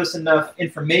doesn't give us enough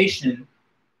information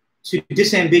to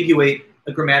disambiguate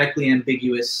a grammatically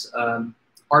ambiguous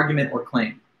argument or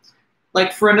claim.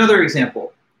 Like for another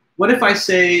example, What if I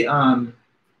say, Bill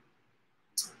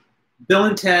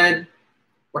and Ted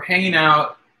were hanging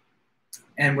out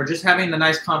and we're just having a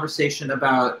nice conversation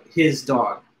about his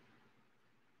dog.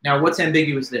 Now, what's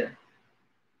ambiguous there?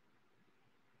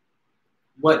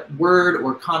 What word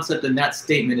or concept in that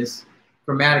statement is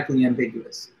grammatically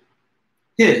ambiguous?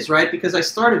 His, right? Because I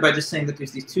started by just saying that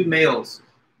there's these two males,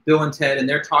 Bill and Ted, and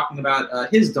they're talking about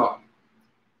his dog.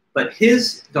 But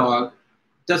his dog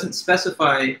doesn't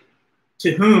specify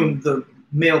to whom the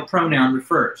male pronoun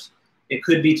refers. It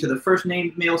could be to the first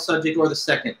named male subject or the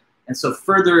second. And so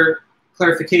further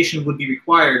clarification would be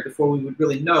required before we would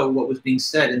really know what was being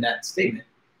said in that statement.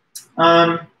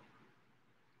 Let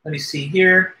me see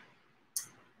here.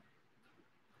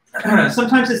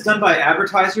 Sometimes it's done by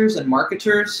advertisers and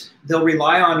marketers. They'll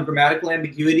rely on grammatical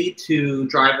ambiguity to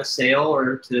drive a sale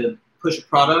or to push a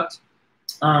product.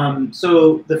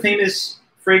 So the famous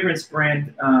fragrance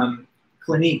brand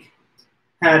Clinique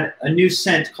had a new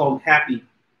scent called Happy.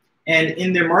 And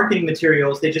in their marketing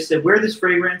materials, they just said, wear this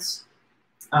fragrance.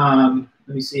 Let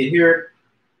me see it here.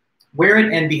 Wear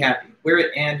it and be happy. Wear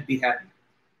it and be happy.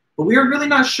 But we are really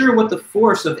not sure what the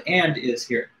force of and is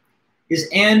here. Is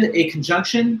and a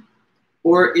conjunction,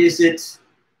 or is it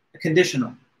a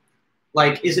conditional?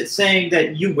 Like, is it saying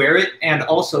that you wear it and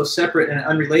also separate and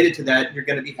unrelated to that, you're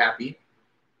going to be happy?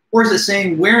 Or is it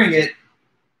saying wearing it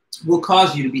will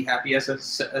cause you to be happy as a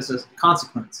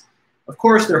consequence? Of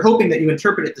course, they're hoping that you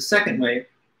interpret it the second way.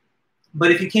 But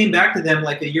if you came back to them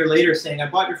like a year later saying, I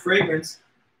bought your fragrance,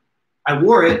 I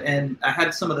wore it, and I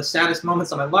had some of the saddest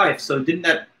moments of my life, so didn't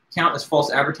that count as false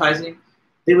advertising?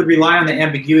 They would rely on the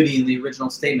ambiguity in the original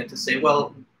statement to say,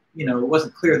 well, you know, it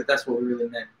wasn't clear that that's what we really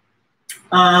meant.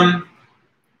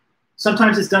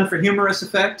 Sometimes it's done for humorous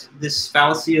effect, this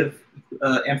fallacy of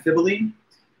amphiboly.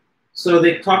 So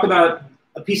they talk about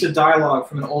a piece of dialogue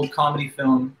from an old comedy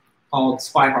film called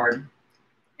Spy Hard.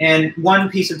 And one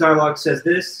piece of dialogue says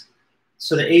this.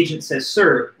 So the agent says,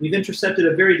 sir, we've intercepted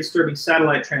a very disturbing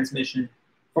satellite transmission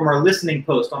from our listening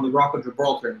post on the Rock of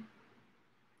Gibraltar.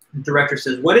 The director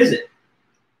says, what is it?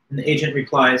 And the agent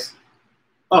replies,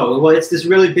 oh, well, it's this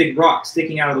really big rock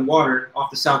sticking out of the water off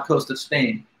the south coast of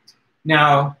Spain.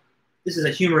 Now, this is a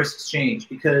humorous exchange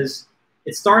because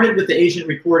it started with the agent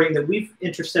reporting that we've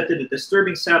intercepted a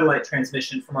disturbing satellite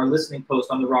transmission from our listening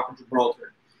post on the Rock of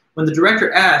Gibraltar. When the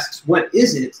director asks, what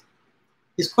is it?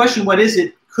 His question, what is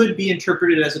it, could be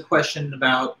interpreted as a question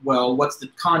about, well, what's the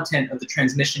content of the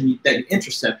transmission that you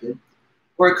intercepted?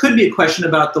 Or it could be a question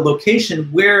about the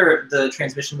location where the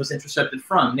transmission was intercepted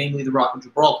from, namely the Rock of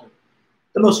Gibraltar.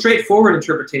 The most straightforward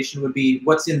interpretation would be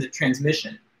what's in the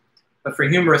transmission. But for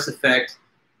humorous effect,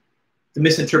 the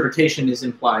misinterpretation is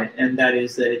implied, and that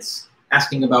is that it's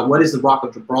asking about what is the Rock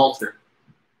of Gibraltar.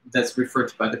 That's referred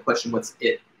to by the question, what's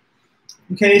it?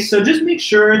 Okay, so just make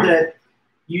sure that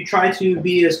you try to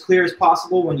be as clear as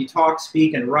possible when you talk,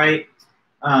 speak, and write.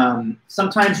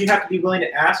 Sometimes you have to be willing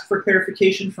to ask for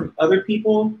clarification from other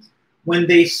people when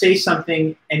they say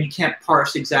something and you can't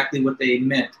parse exactly what they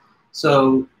meant.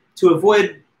 So to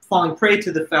avoid falling prey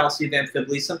to the fallacy of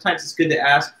amphiboly, sometimes it's good to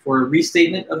ask for a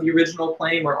restatement of the original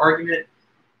claim or argument.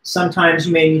 Sometimes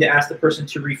you may need to ask the person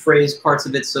to rephrase parts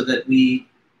of it so that we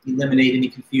eliminate any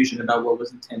confusion about what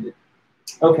was intended.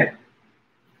 Okay,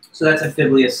 so that's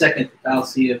amphiboly, a second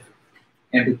fallacy of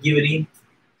ambiguity.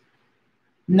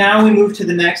 Now we move to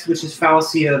the next, which is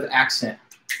fallacy of accent.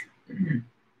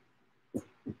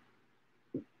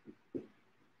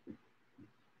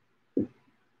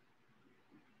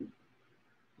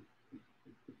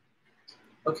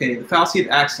 Okay, the fallacy of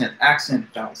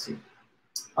accent fallacy.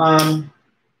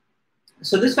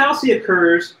 So this fallacy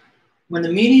occurs when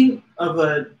the meaning of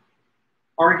an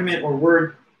argument or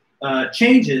word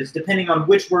changes depending on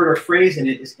which word or phrase in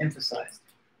it is emphasized.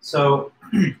 So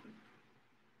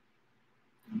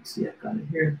let's see, I've got it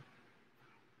here.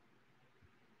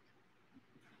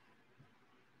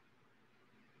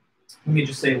 Let me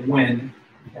just say when.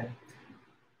 Okay.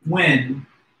 When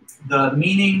the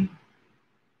meaning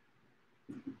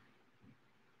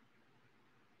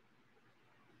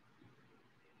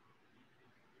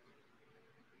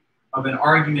of an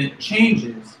argument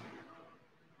changes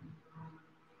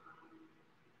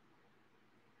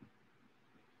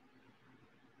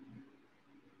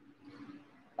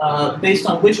based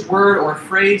on which word or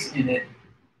phrase in it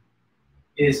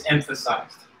is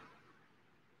emphasized.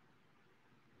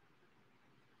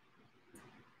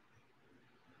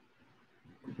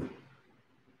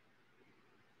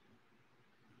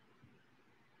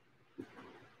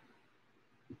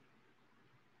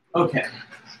 Okay.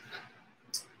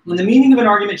 When the meaning of an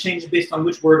argument changes based on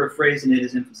which word or phrase in it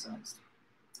is emphasized.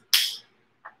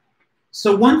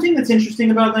 So one thing that's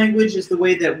interesting about language is the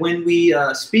way that when we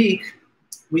speak,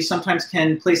 we sometimes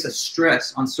can place a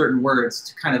stress on certain words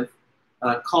to kind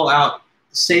of call out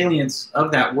the salience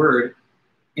of that word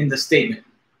in the statement.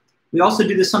 We also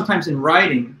do this sometimes in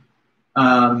writing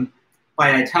by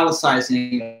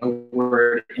italicizing a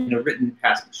word in a written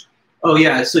passage. Oh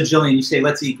yeah, so Jillian, you say,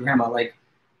 let's eat grandma. Like,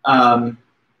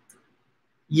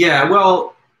 yeah,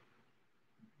 well,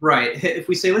 right. If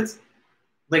we say, let's,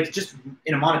 like just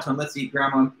in a monotone, let's eat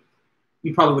grandma,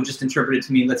 you probably would just interpret it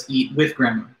to mean let's eat with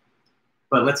grandma.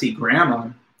 But let's eat grandma,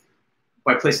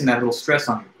 by placing that little stress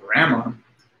on grandma,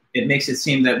 it makes it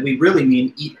seem that we really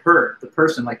mean eat her, the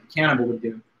person, like a cannibal would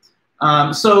do.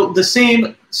 So the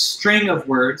same string of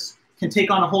words can take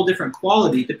on a whole different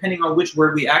quality depending on which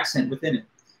word we accent within it.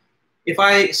 If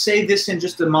I say this in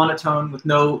just a monotone with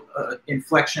no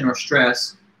inflection or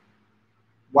stress,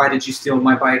 why did you steal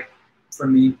my bike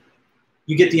from me?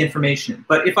 You get the information.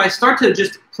 But if I start to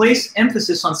just place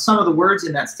emphasis on some of the words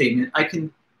in that statement, I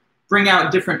can bring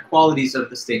out different qualities of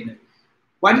the statement.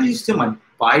 Why did you steal my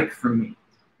bike from me?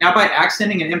 Now by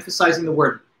accenting and emphasizing the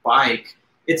word bike,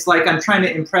 it's like I'm trying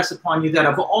to impress upon you that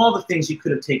of all the things you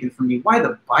could have taken from me, why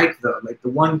the bike though? Like the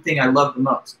one thing I love the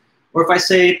most. Or if I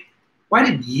say, why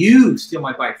did you steal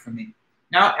my bike from me?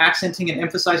 Now accenting and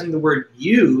emphasizing the word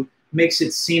you makes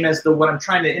it seem as though what I'm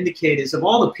trying to indicate is of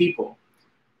all the people,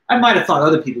 I might have thought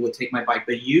other people would take my bike,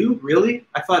 but you, really?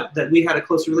 I thought that we had a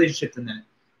closer relationship than that.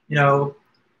 You know,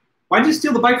 why did you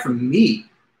steal the bike from me?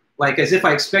 Like as if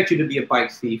I expect you to be a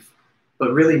bike thief,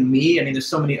 but really me? I mean, there's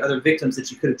so many other victims that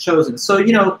you could have chosen. So,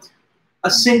 you know, a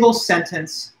single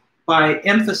sentence by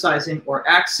emphasizing or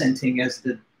accenting, as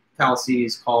the fallacy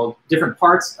is called, different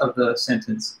parts of the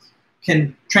sentence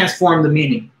can transform the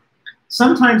meaning.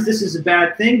 Sometimes this is a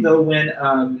bad thing, though, when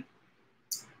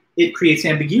it creates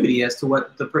ambiguity as to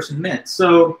what the person meant.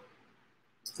 So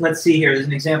let's see here. There's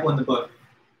an example in the book.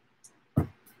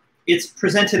 It's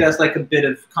presented as like a bit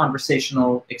of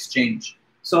conversational exchange.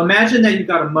 So imagine that you've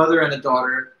got a mother and a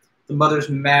daughter. The mother's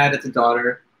mad at the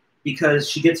daughter because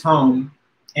she gets home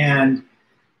and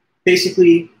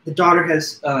basically the daughter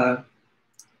has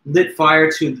lit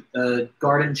fire to a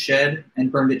garden shed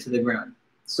and burned it to the ground.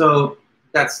 So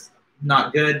that's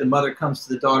not good. The mother comes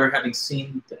to the daughter having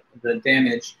seen the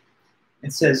damage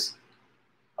and says,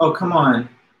 oh, come on.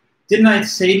 Didn't I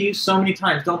say to you so many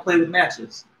times, don't play with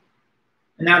matches?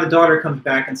 And now the daughter comes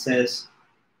back and says,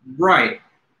 right.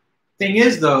 Thing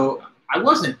is, though, I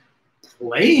wasn't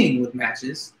playing with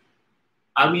matches.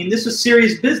 I mean, this was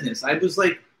serious business. I was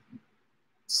like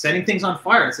setting things on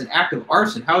fire. It's an act of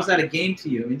arson. How is that a game to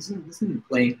you? I mean, this isn't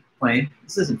playing.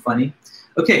 This isn't funny.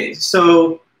 Okay,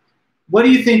 so what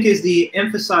do you think is the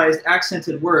emphasized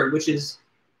accented word, which is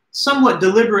somewhat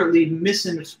deliberately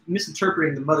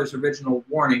misinterpreting the mother's original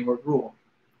warning or rule?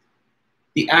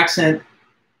 The accent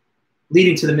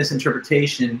leading to the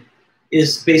misinterpretation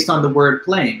is based on the word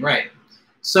playing, right?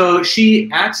 So she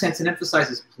accents and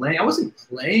emphasizes playing. I wasn't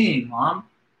playing, Mom.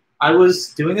 I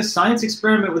was doing a science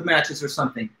experiment with matches or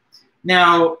something.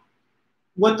 Now,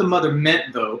 what the mother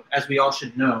meant, though, as we all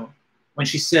should know, when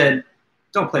she said,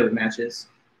 don't play with matches,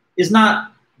 is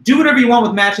not do whatever you want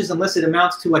with matches unless it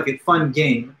amounts to like a fun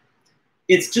game.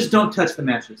 It's just don't touch the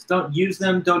matches. Don't use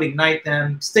them. Don't ignite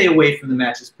them. Stay away from the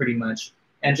matches pretty much.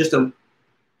 And just a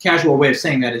casual way of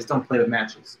saying that is don't play with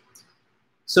matches.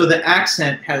 So the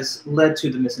accent has led to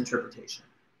the misinterpretation.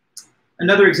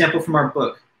 Another example from our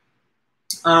book.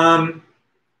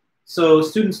 So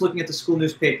students looking at the school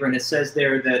newspaper, and it says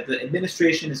there that the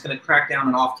administration is going to crack down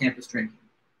on off-campus drinking.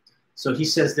 So he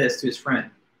says this to his friend.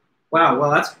 Wow,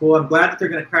 well, that's cool. I'm glad that they're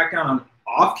going to crack down on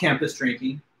off-campus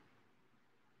drinking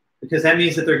because that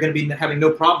means that they're going to be having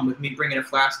no problem with me bringing a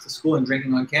flask to school and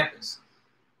drinking on campus.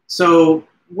 So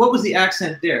what was the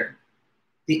accent there?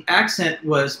 The accent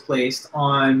was placed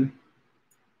on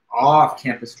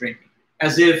off-campus drinking,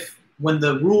 as if when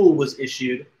the rule was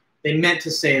issued, they meant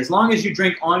to say, as long as you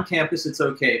drink on campus, it's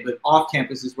okay, but off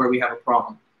campus is where we have a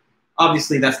problem.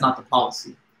 Obviously, that's not the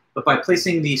policy. But by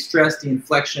placing the stress, the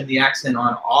inflection, the accent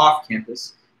on off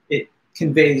campus, it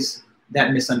conveys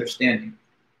that misunderstanding.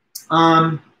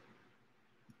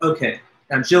 Okay,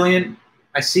 now Jillian,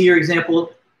 I see your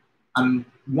example. I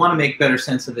want to make better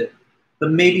sense of it.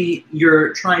 But maybe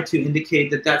you're trying to indicate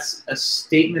that that's a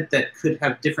statement that could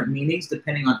have different meanings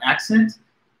depending on accent.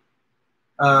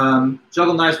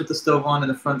 Juggle knives with the stove on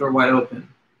and the front door wide open.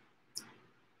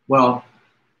 Well,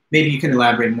 maybe you can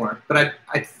elaborate more. But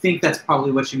I think that's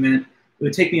probably what you meant. It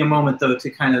would take me a moment, though, to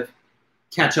kind of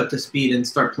catch up to speed and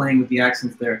start playing with the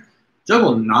accents there.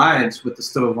 Juggle knives with the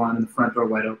stove on and the front door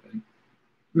wide open.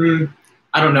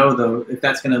 I don't know, though, if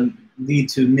that's going to lead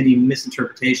to many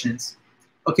misinterpretations.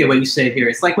 okay, what you say here.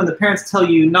 It's like when the parents tell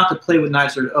you not to play with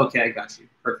knives, or, okay, I got you.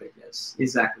 Perfect, yes,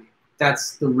 exactly.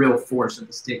 That's the real force of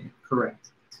the statement, correct.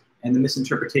 And the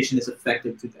misinterpretation is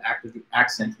effective through the act of the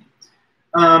accenting.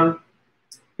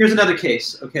 Here's another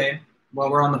case, okay? While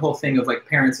we're on the whole thing of like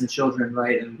parents and children,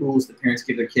 right, and rules that parents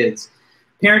give their kids.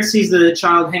 Parent sees the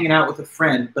child hanging out with a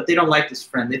friend, but they don't like this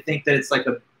friend. They think that it's like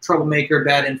a troublemaker,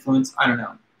 bad influence. I don't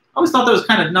know. I always thought that was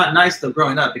kind of not nice, though,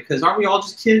 growing up, because aren't we all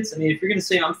just kids? I mean, if you're going to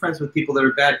say I'm friends with people that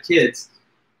are bad kids,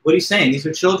 what are you saying? These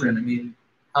are children. I mean,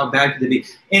 how bad could they be?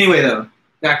 Anyway, though,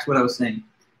 back to what I was saying.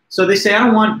 So they say, I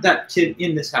don't want that kid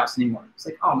in this house anymore. It's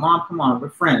like, oh, Mom, come on, we're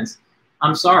friends.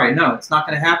 I'm sorry. No, it's not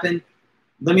going to happen.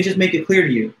 Let me just make it clear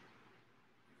to you.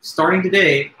 Starting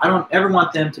today, I don't ever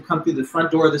want them to come through the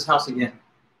front door of this house again.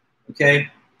 Okay?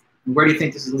 And where do you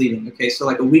think this is leading? Okay, so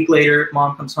like a week later,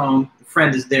 Mom comes home, the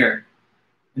friend is there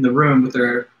in the room with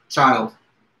her child.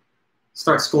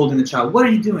 Starts scolding the child. What are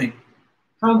you doing?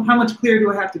 How much clearer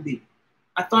do I have to be?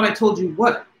 I thought I told you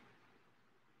what?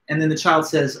 And then the child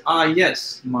says,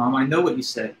 yes, Mom, I know what you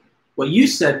said. What you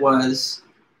said was,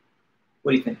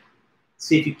 what do you think?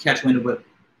 See if you catch wind of what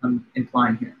I'm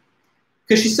implying here.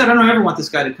 Because she said, I don't ever want this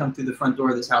guy to come through the front door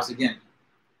of this house again.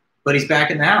 But he's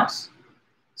back in the house.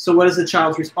 So what is the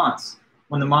child's response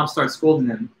when the mom starts scolding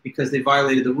them because they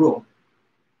violated the rule?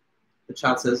 The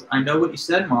child says, I know what you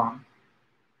said, Mom.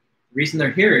 The reason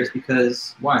they're here is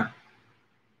because, why?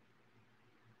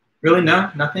 Really?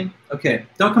 No? Nothing? Okay.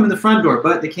 Don't come in the front door,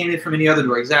 but they came in from any other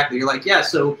door. Exactly. You're like, yeah,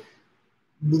 so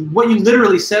what you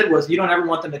literally said was you don't ever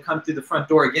want them to come through the front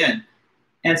door again.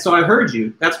 And so I heard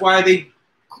you. That's why they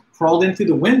crawled in through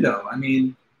the window. I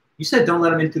mean, you said don't let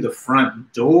them in through the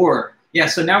front door. Yeah,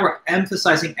 so now we're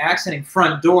emphasizing accenting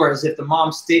front door as if the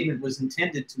mom's statement was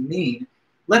intended to mean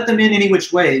let them in any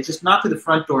which way, just not through the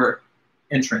front door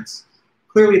entrance.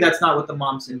 Clearly, that's not what the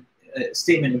mom's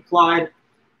statement implied.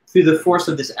 Through the force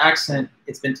of this accent,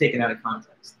 it's been taken out of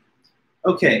context.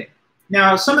 Okay,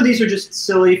 now some of these are just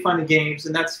silly, fun and games,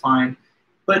 and that's fine.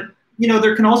 But, you know,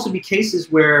 there can also be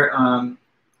cases where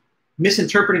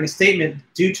misinterpreting a statement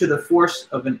due to the force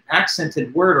of an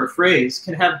accented word or phrase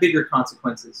can have bigger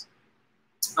consequences.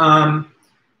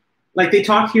 Like they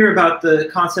talk here about the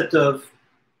concept of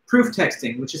proof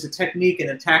texting, which is a technique and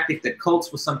a tactic that cults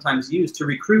will sometimes use to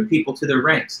recruit people to their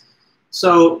ranks.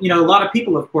 So, you know, a lot of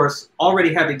people, of course,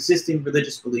 already have existing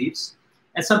religious beliefs,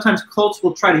 and sometimes cults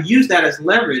will try to use that as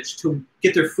leverage to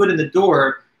get their foot in the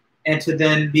door and to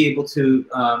then be able to,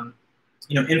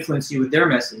 you know, influence you with their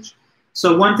message.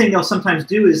 So one thing they'll sometimes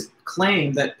do is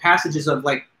claim that passages of,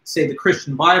 like, say, the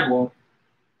Christian Bible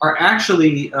are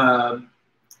actually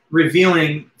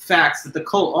revealing facts that the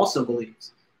cult also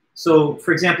believes. So,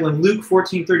 for example, in Luke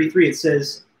 14:33, it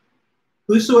says,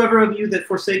 whosoever of you that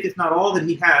forsaketh not all that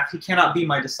he hath, he cannot be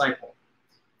my disciple.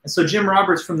 And so Jim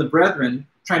Roberts from the Brethren,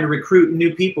 trying to recruit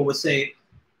new people, would say,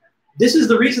 this is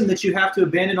the reason that you have to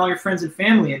abandon all your friends and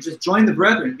family and just join the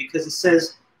Brethren, because it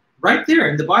says right there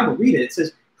in the Bible, read it, it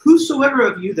says, whosoever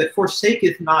of you that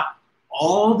forsaketh not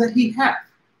all that he hath.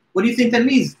 What do you think that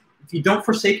means? If you don't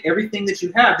forsake everything that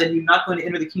you have, then you're not going to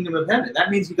enter the kingdom of heaven. That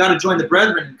means you got to join the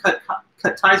Brethren and cut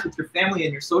ties with your family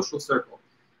and your social circle.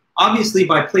 Obviously,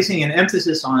 by placing an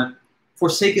emphasis on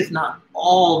forsaketh not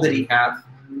all that he hath,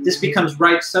 this becomes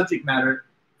ripe subject matter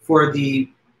for the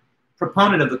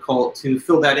proponent of the cult to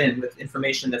fill that in with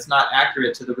information that's not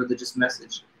accurate to the religious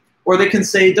message. Or they can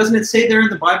say, doesn't it say there in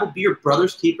the Bible, be your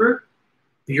brother's keeper?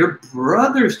 Be your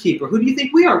brother's keeper. Who do you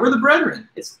think we are? We're the Brethren.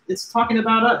 It's talking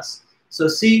about us. So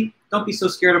see, don't be so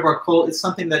scared of our cult. It's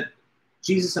something that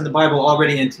Jesus and the Bible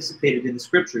already anticipated in the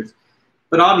scriptures.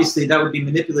 But obviously, that would be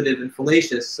manipulative and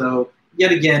fallacious. So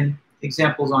yet again,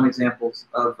 examples on examples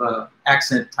of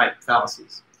accent-type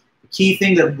fallacies. The key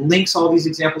thing that links all these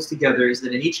examples together is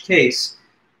that in each case,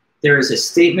 there is a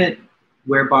statement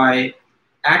whereby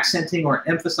accenting or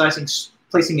emphasizing,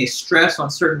 placing a stress on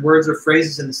certain words or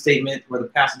phrases in the statement or the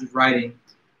passage of writing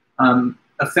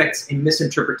affects a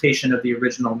misinterpretation of the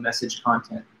original message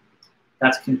content.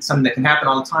 That's something that can happen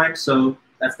all the time, so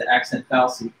that's the accent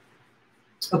fallacy.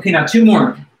 Okay, now two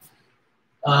more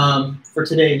for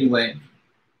today anyway.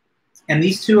 And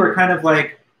these two are kind of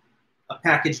like a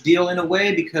package deal in a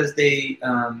way because they're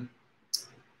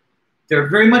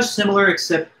very much similar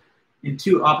except in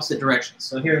two opposite directions.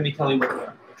 So here, let me tell you what they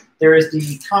are. There is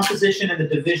the composition and the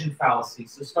division fallacy.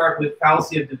 So start with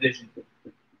fallacy of division.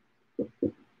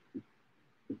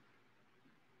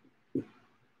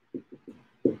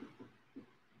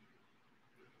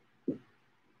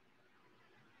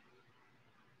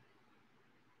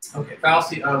 Okay,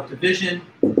 fallacy of division.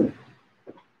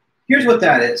 Here's what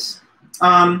that is.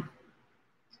 It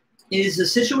is a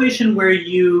situation where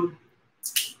you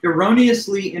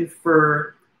erroneously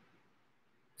infer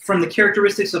from the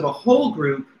characteristics of a whole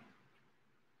group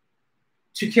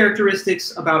to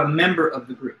characteristics about a member of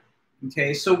the group.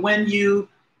 Okay, so when you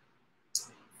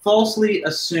falsely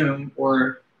assume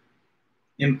or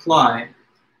imply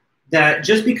that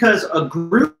just because a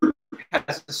group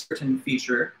has a certain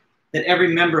feature, that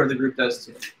every member of the group does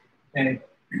too. Okay.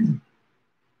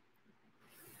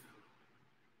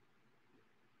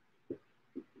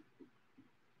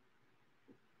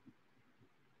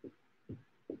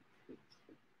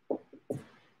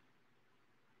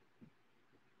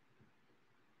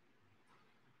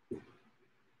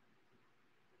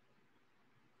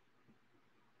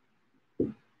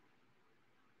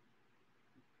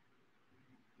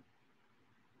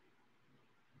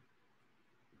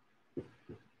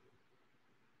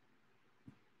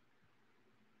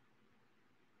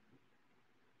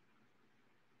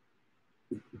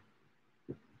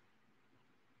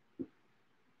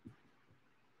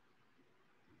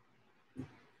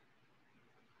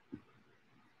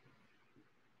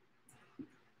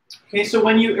 Okay, so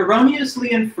when you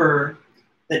erroneously infer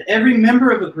that every member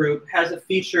of a group has a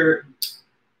feature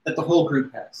that the whole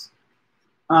group has,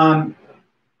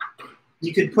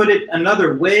 you could put it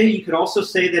another way. You could also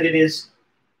say that it is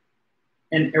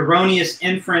an erroneous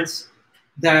inference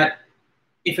that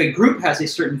if a group has a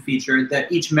certain feature,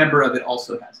 that each member of it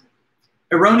also has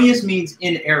it. Erroneous means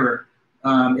in error.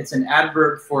 It's an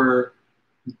adverb for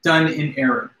done in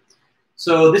error.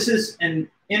 So this is an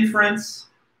inference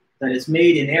that is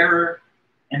made in error,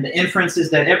 and the inference is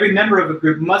that every member of a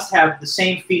group must have the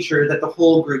same feature that the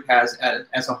whole group has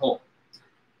as a whole.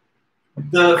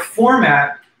 The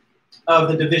format of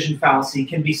the division fallacy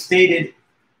can be stated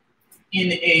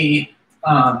in a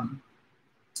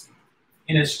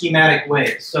schematic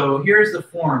way. So here's the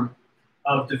form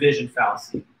of division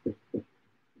fallacy.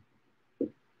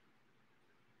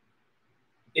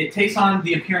 It takes on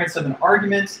the appearance of an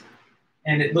argument,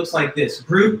 and it looks like this.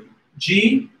 Group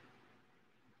G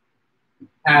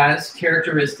has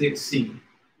characteristic C.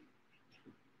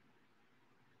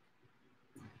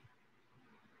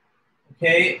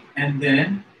 Okay, and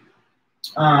then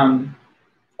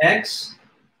X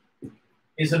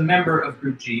is a member of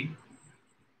group G.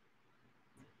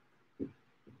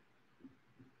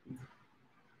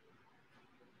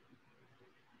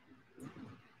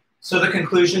 So the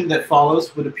conclusion that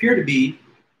follows would appear to be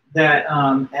that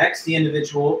X, the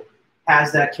individual,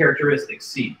 has that characteristic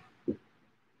C.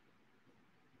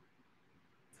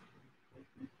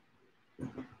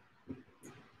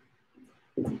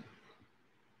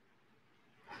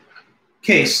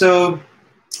 Okay, so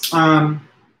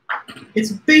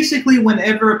it's basically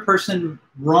whenever a person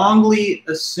wrongly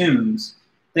assumes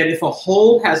that if a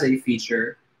whole has a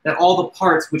feature, that all the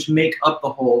parts which make up the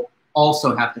whole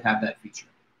also have to have that feature.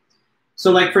 So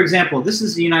like, for example, this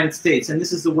is the United States, and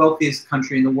this is the wealthiest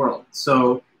country in the world.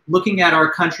 So looking at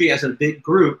our country as a big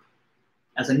group,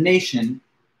 as a nation,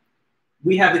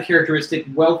 we have the characteristic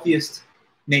wealthiest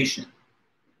nation.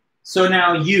 So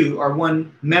now you are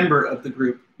one member of the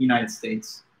group United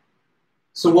States.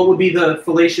 So what would be the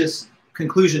fallacious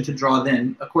conclusion to draw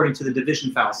then, according to the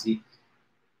division fallacy?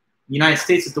 The United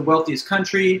States is the wealthiest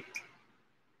country.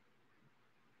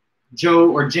 Joe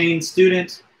or Jane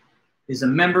student is a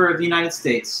member of the United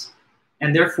States,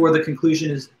 and therefore the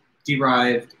conclusion is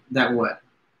derived that what?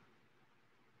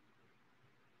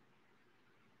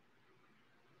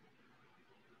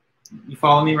 You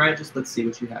follow me, right? Just let's see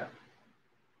what you have.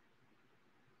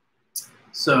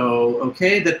 So,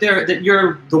 okay, that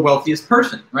you're the wealthiest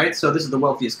person, right? So this is the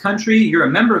wealthiest country. You're a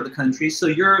member of the country, so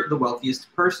you're the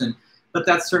wealthiest person. But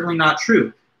that's certainly not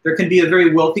true. There can be a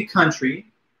very wealthy country,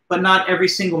 but not every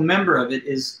single member of it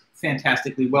is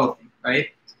fantastically wealthy,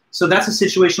 right? So that's a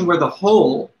situation where the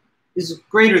whole is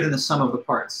greater than the sum of the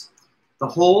parts. The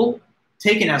whole,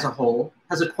 taken as a whole,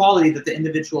 has a quality that the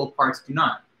individual parts do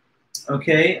not.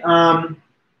 Okay, how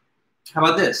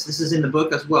about this? This is in the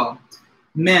book as well.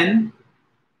 Men,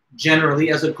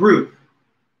 generally, as a group,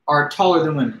 are taller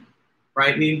than women,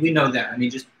 right? We know that. I mean,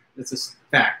 just it's a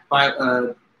fact.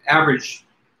 By average,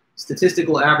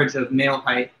 statistical average of male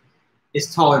height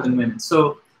is taller than women.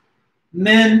 So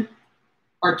men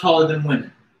are taller than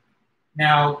women.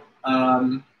 Now,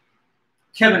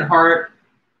 Kevin Hart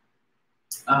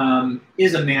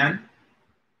is a man.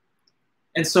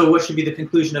 And so what should be the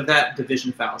conclusion of that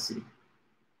division fallacy?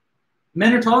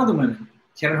 Men are taller than women.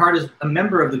 Kevin Hart is a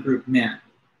member of the group man.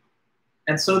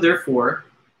 And so therefore,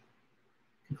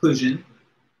 conclusion,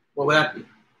 what would that be?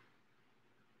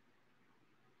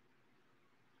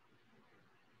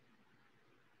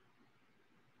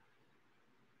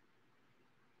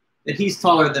 That he's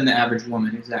taller than the average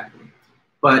woman, exactly.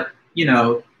 But, you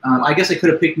know, I guess I could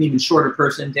have picked an even shorter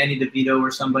person, Danny DeVito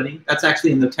or somebody. That's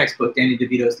actually in the textbook. Danny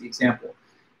DeVito is the example.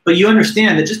 But you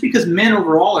understand that just because men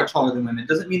overall are taller than women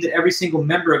doesn't mean that every single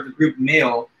member of the group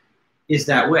male is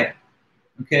that way.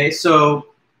 Okay, so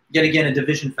yet again, a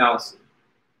division fallacy.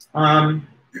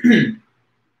 The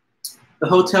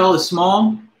hotel is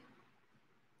small.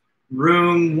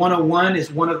 Room 101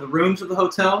 is one of the rooms of the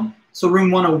hotel, so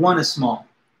room 101 is small.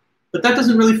 But that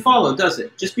doesn't really follow, does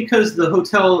it? Just because the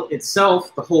hotel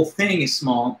itself, the whole thing is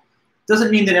small,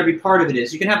 doesn't mean that every part of it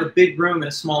is. You can have a big room in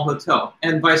a small hotel,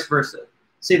 and vice versa.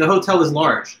 Say the hotel is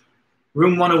large.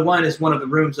 Room 101 is one of the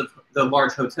rooms of the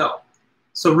large hotel.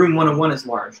 So room 101 is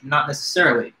large. Not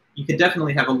necessarily. You can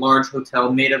definitely have a large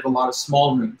hotel made of a lot of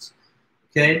small rooms.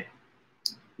 Okay?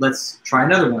 Let's try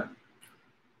another one.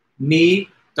 Me,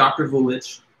 Dr.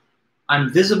 Vulich,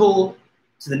 I'm visible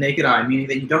to the naked eye, meaning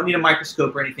that you don't need a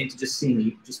microscope or anything to just see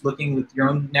me. Just looking with your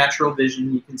own natural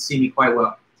vision, you can see me quite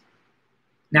well.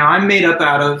 Now, I'm made up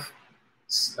out of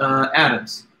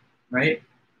atoms, right?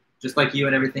 Just like you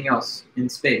and everything else in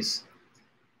space.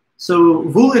 So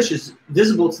Vulich is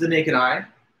visible to the naked eye,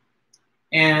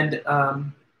 and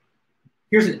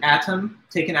here's an atom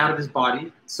taken out of his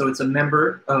body, so it's a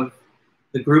member of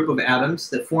the group of atoms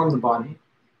that form the body.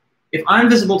 If I'm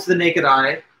visible to the naked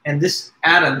eye, and this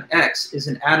atom, X, is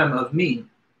an atom of me,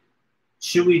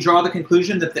 should we draw the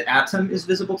conclusion that the atom is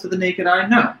visible to the naked eye?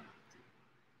 No.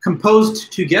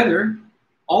 Composed together,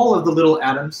 all of the little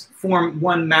atoms form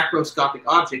one macroscopic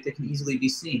object that can easily be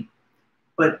seen.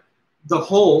 But the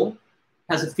whole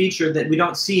has a feature that we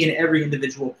don't see in every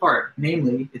individual part.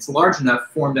 Namely, it's large enough,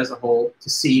 formed as a whole, to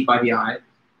see by the eye.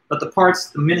 But the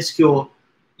parts, the minuscule,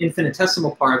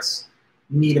 infinitesimal parts,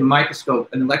 need a microscope,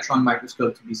 an electron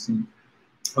microscope, to be seen.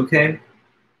 Okay?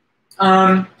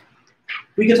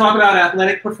 We can talk about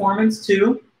athletic performance,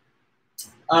 too.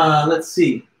 Let's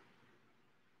see.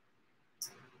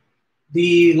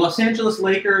 The Los Angeles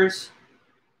Lakers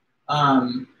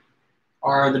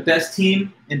are the best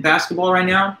team in basketball right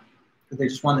now. They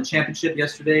just won the championship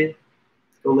yesterday.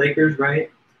 Go Lakers, right?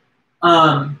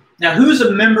 Now, who's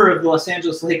a member of the Los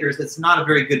Angeles Lakers that's not a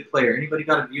very good player? Anybody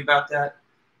got a view about that?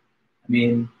 I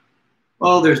mean,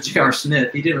 well, there's J.R.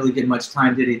 Smith. He didn't really get much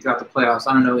time, did he, throughout the playoffs?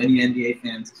 I don't know any NBA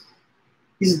fans.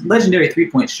 He's a legendary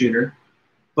three-point shooter.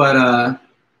 But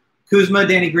Kuzma,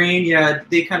 Danny Green, yeah,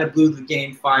 they kind of blew the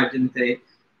game 5, didn't they?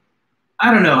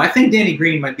 I don't know. I think Danny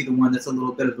Green might be the one that's a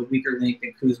little bit of a weaker link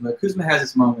than Kuzma. Kuzma has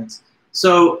his moments.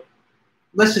 So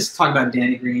let's just talk about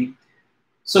Danny Green.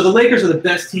 So the Lakers are the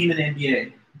best team in the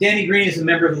NBA. Danny Green is a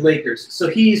member of the Lakers, so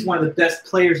he's one of the best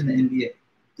players in the NBA.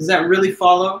 Does that really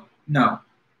follow? No.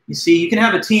 You see, you can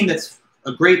have a team that's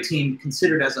a great team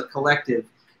considered as a collective,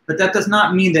 but that does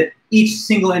not mean that each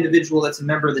single individual that's a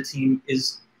member of the team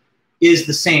is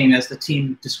the same as the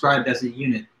team described as a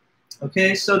unit.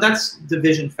 Okay, so that's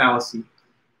division fallacy.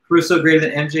 Caruso greater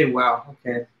than MJ? Wow,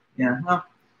 okay. Yeah, well,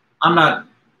 I'm not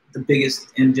the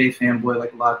biggest MJ fanboy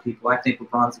like a lot of people. I think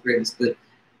LeBron's the greatest, but,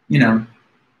 you know,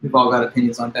 we've all got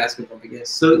opinions on basketball, I guess.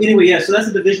 So anyway, yeah, so that's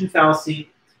a division fallacy.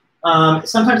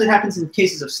 Sometimes it happens in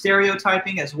cases of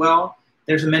stereotyping as well.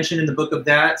 There's a mention in the book of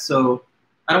that, so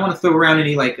I don't want to throw around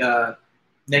any, like,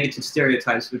 negative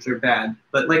stereotypes, which are bad.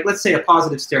 But, like, let's say a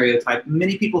positive stereotype.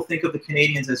 Many people think of the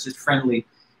Canadians as just friendly,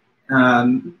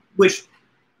 which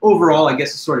overall I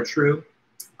guess is sort of true,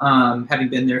 having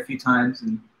been there a few times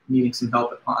and needing some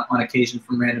help on occasion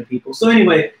from random people. So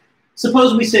anyway,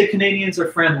 suppose we say Canadians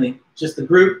are friendly, just the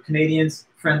group, Canadians,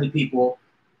 friendly people.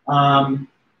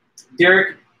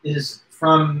 Derek is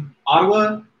from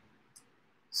Ottawa,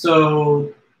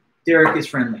 so Derek is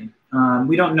friendly.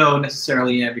 We don't know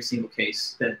necessarily in every single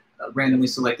case that a randomly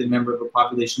selected member of a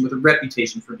population with a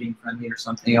reputation for being friendly or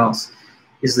something else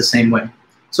is the same way.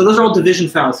 So those are all division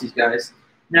fallacies, guys.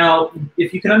 Now,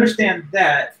 if you can understand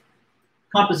that,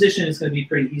 composition is going to be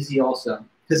pretty easy also,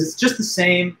 because it's just the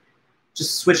same,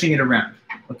 just switching it around,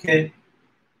 okay?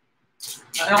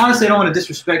 Honestly, I don't want to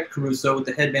disrespect Caruso with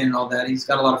the headband and all that. He's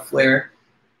got a lot of flair,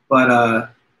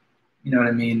 but you know what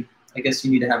I mean? I guess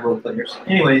you need to have role players.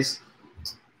 Anyways,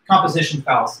 composition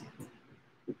fallacy.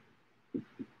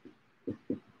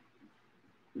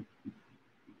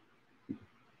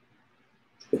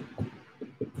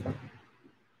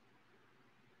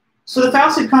 So the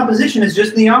fallacy of composition is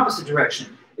just in the opposite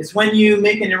direction. It's when you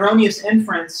make an erroneous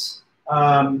inference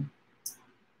that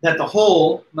the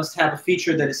whole must have a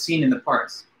feature that is seen in the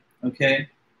parts, okay?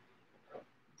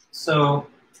 So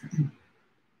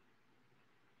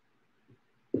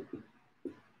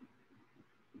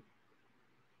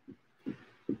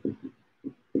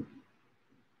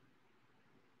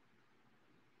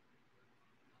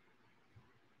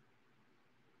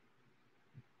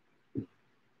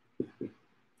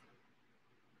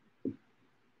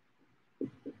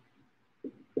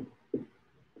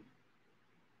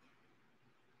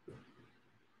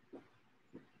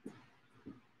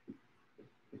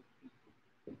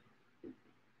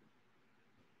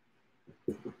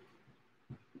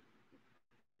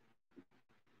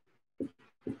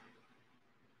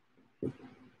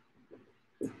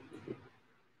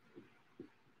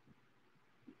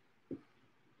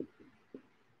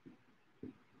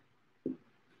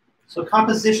So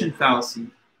composition fallacy,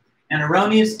 an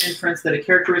erroneous inference that a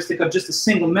characteristic of just a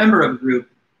single member of a group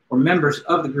or members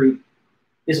of the group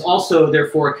is also,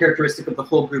 therefore, a characteristic of the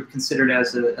whole group considered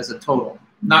as a total.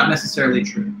 Not necessarily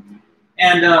true.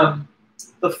 And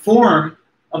the form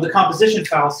of the composition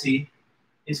fallacy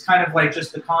is kind of like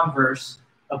just the converse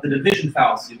of the division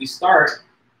fallacy. We start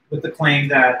with the claim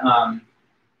that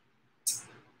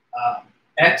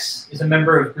X is a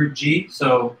member of group G,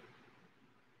 so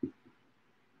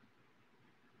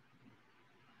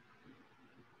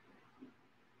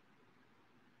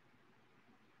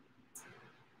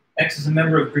X is a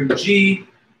member of group G,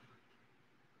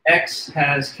 X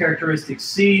has characteristic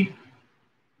C,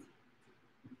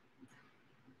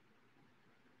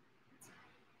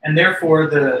 and therefore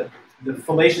the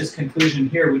fallacious conclusion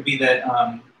here would be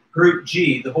that group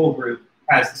G, the whole group,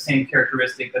 has the same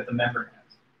characteristic that the member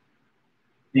has,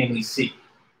 namely C.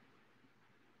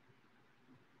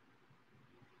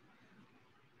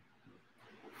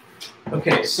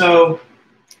 Okay, so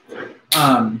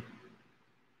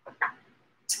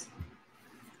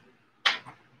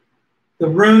the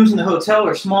rooms in the hotel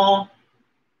are small.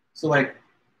 So like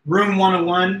room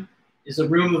 101 is a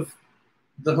room of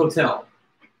the hotel.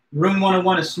 Room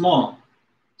 101 is small.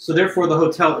 So therefore the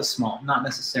hotel is small, not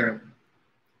necessarily.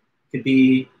 It could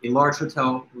be a large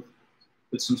hotel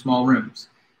with some small rooms.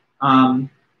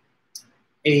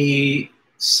 A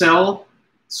cell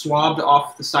swabbed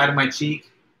off the side of my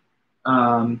cheek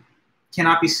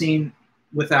cannot be seen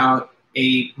without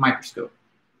a microscope.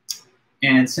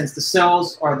 And since the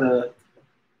cells are the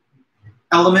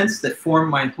elements that form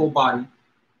my whole body,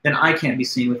 then I can't be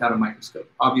seen without a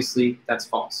microscope. Obviously, that's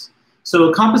false. So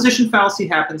a composition fallacy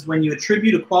happens when you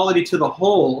attribute a quality to the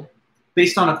whole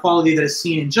based on a quality that is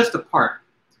seen in just a part.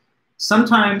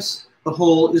 Sometimes the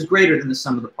whole is greater than the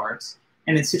sum of the parts.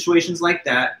 And in situations like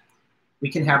that,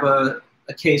 we can have a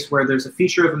case where there's a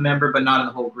feature of a member but not in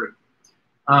the whole group.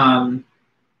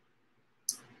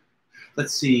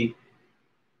 Let's see.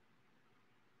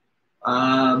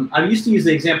 I used to use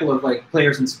the example of like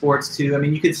players in sports too. I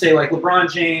mean, you could say like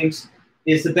LeBron James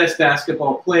is the best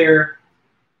basketball player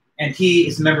and he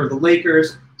is a member of the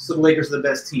Lakers, so the Lakers are the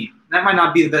best team. That might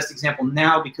not be the best example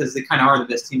now because they kind of are the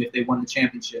best team if they won the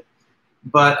championship.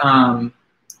 But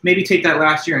maybe take that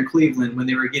last year in Cleveland when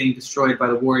they were getting destroyed by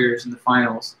the Warriors in the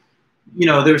finals. You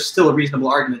know, there's still a reasonable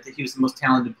argument that he was the most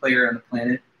talented player on the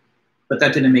planet, but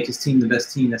that didn't make his team the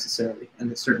best team necessarily, and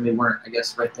they certainly weren't, I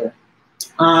guess, right there.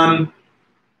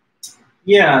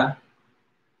 Yeah.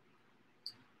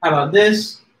 How about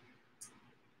this?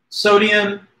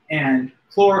 Sodium and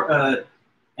chloride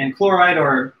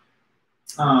are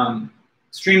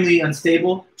extremely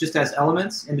unstable just as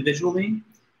elements individually.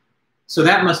 So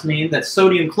that must mean that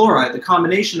sodium chloride, the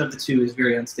combination of the two, is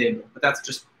very unstable. But that's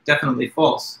just definitely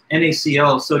false.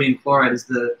 NaCl, sodium chloride, is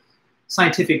the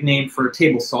scientific name for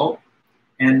table salt.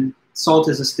 And salt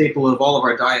is a staple of all of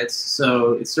our diets,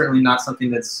 so it's certainly not something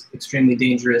that's extremely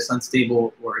dangerous,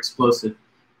 unstable, or explosive.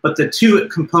 But the two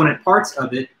component parts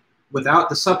of it, without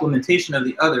the supplementation of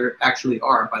the other, actually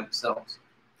are by themselves.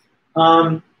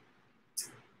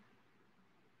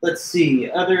 Let's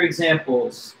see, other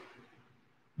examples.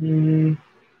 Yeah,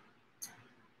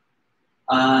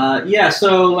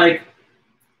 so like,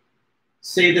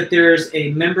 say that there's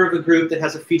a member of a group that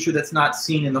has a feature that's not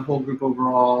seen in the whole group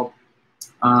overall.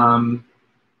 Colin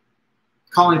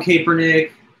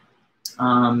Kaepernick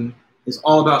is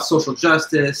all about social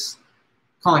justice.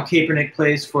 Colin Kaepernick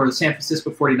plays for the San Francisco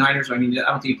 49ers. I mean, I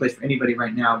don't think he plays for anybody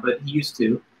right now, but he used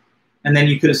to. And then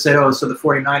you could have said, oh, so the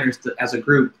 49ers as a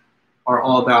group are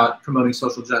all about promoting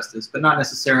social justice, but not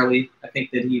necessarily. I think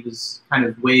that he was kind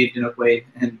of waived in a way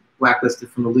and blacklisted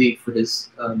from the league for his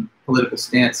political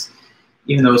stance,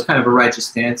 even though it was kind of a righteous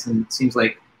stance, and it seems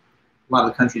like a lot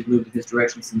of the country's moved in his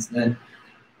direction since then.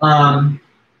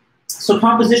 So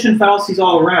composition fallacies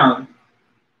all around.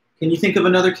 Can you think of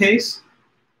another case?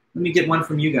 Let me get one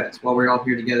from you guys while we're all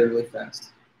here together really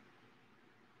fast.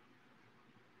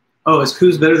 Oh, is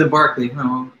Kuz better than Barkley?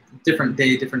 Oh, different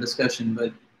day, different discussion,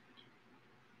 but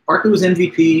Barkley was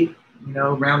MVP, you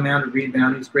know, round mound,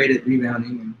 rebound. He was great at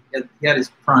rebounding, and he had his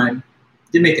prime.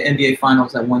 Did make the NBA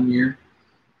Finals that 1 year,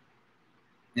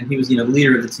 and he was, you know, the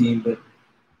leader of the team. But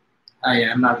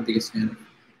I'm not the biggest fan of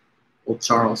old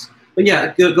Charles. But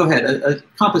yeah, go ahead. A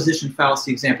composition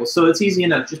fallacy example. So it's easy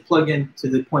enough. Just plug into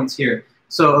the points here.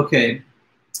 So okay.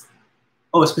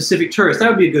 Oh, a specific tourist. That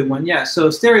would be a good one. Yeah. So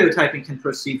stereotyping can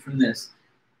proceed from this.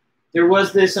 There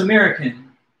was this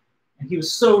American, and he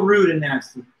was so rude and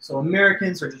nasty. So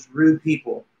Americans are just rude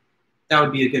people. That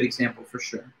would be a good example for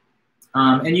sure.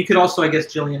 And you could also, I guess,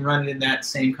 Jillian, run it in that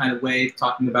same kind of way,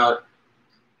 talking about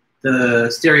the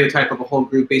stereotype of a whole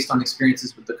group based on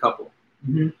experiences with the couple.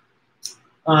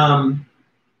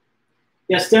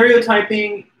 Yeah,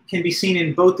 stereotyping can be seen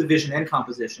in both division and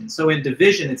composition. So in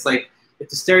division, it's like if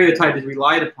the stereotype is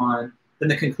relied upon, then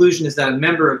the conclusion is that a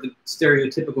member of the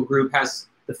stereotypical group has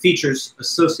the features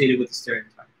associated with the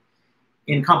stereotype.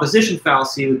 In composition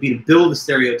fallacy, it would be to build a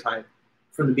stereotype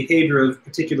from the behavior of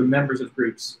particular members of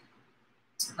groups,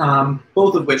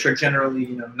 both of which are generally,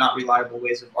 not reliable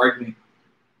ways of arguing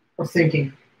or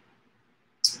thinking.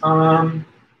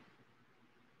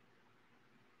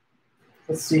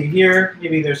 Let's see here.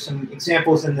 Maybe there's some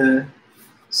examples in the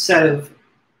set of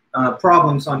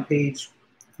problems on page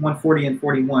 140 and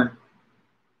 41.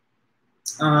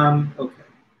 Okay.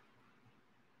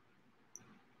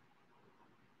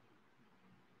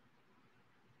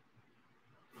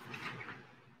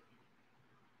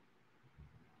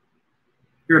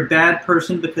 You're a bad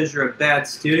person because you're a bad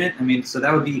student. I mean, so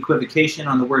that would be equivocation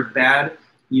on the word bad,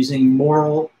 using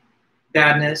moral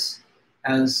badness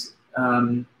as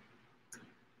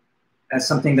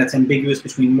something that's ambiguous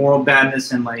between moral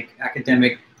badness and like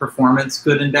academic performance,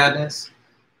 good and badness.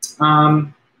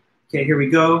 Okay, here we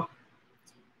go.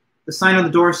 The sign on the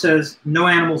door says no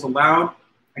animals allowed.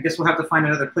 I guess we'll have to find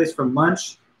another place for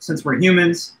lunch since we're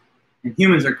humans, and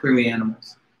humans are clearly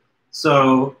animals.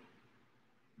 So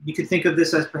you could think of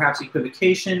this as perhaps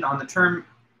equivocation on the term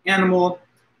animal,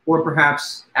 or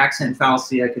perhaps accent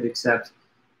fallacy I could accept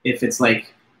if it's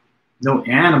like no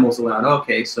animals allowed.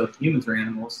 Okay, so if humans are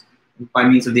animals, by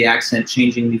means of the accent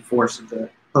changing the force of the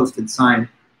posted sign.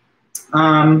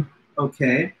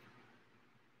 Okay.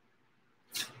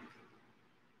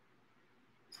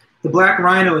 The black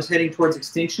rhino is heading towards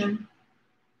extinction.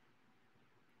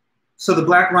 So the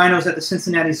black rhinos at the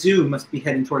Cincinnati Zoo must be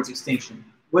heading towards extinction.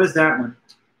 What is that one?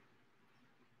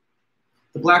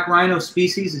 The black rhino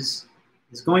species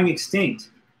is going extinct.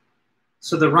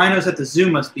 So the rhinos at the zoo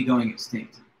must be going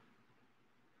extinct.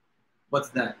 What's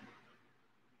that?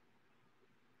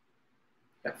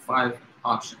 Got 5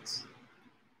 options.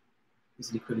 Is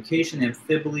it equivocation,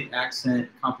 amphibole, accent,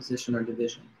 composition, or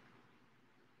division?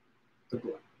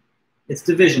 It's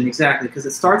division, exactly, because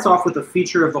it starts off with a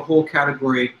feature of the whole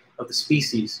category of the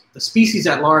species. The species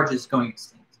at large is going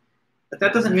extinct. But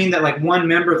that doesn't mean that like one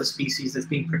member of the species that's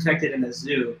being protected in a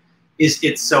zoo is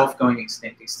itself going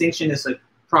extinct. Extinction is a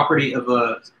property of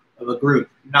a group,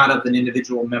 not of an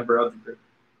individual member of the group.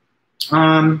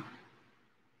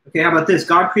 Okay, how about this?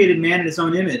 God created man in his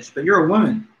own image, but you're a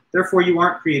woman. Therefore, you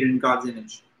aren't created in God's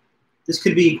image. This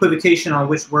could be equivocation on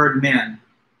which word man.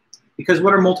 Because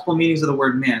what are multiple meanings of the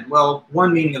word man? Well,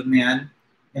 one meaning of man,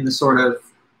 in the sort of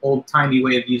old-timey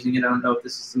way of using it, I don't know if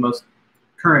this is the most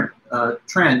current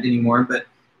trend anymore, but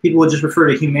people would just refer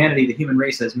to humanity, the human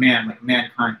race, as man, like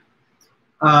mankind.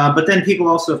 But then people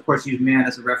also, of course, use man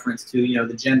as a reference to,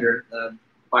 the gender, the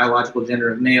biological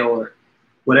gender of male or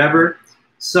whatever.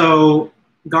 So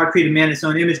God created man in his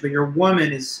own image, but your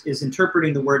woman is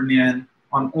interpreting the word man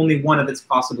on only one of its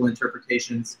possible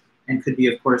interpretations and could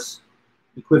be, of course,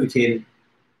 equivocated.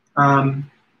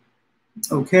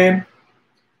 Okay.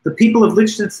 The people of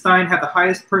Liechtenstein have the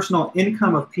highest personal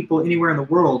income of people anywhere in the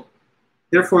world.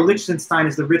 Therefore, Liechtenstein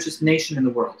is the richest nation in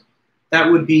the world.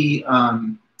 That would be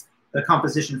a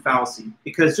composition fallacy.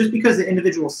 Because just because the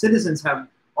individual citizens have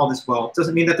all this wealth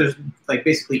doesn't mean that there's like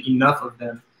basically enough of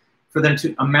them for them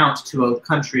to amount to a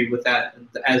country with that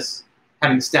as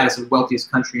having the status of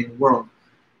wealthiest country in the world.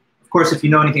 Of course, if you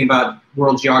know anything about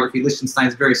world geography, Liechtenstein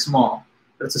is very small,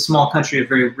 but it's a small country of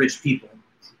very rich people.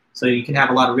 So you can have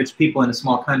a lot of rich people in a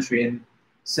small country, and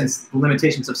since the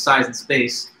limitations of size and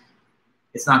space,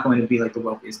 it's not going to be like the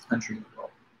wealthiest country in the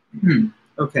world.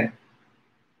 Okay.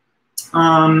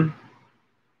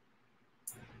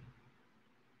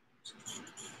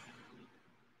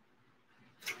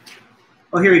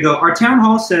 Oh, here we go. Our town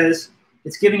hall says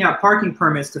it's giving out parking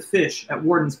permits to fish at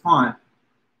Warden's Pond.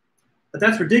 But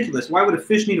that's ridiculous. Why would a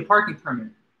fish need a parking permit?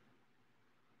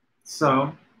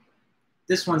 So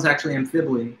this one's actually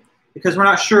amphibole, because we're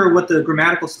not sure what the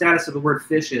grammatical status of the word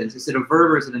fish is. Is it a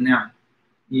verb or is it a noun?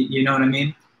 You know what I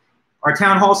mean? Our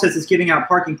town hall says it's giving out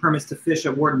parking permits to fish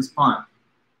at Warden's Pond.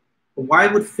 But why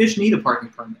would fish need a parking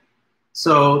permit?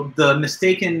 So the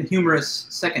mistaken humorous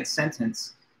second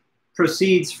sentence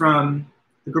proceeds from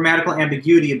the grammatical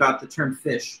ambiguity about the term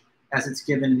fish as it's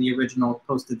given in the original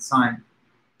posted sign,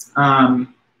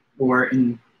 or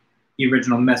in the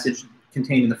original message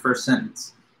contained in the first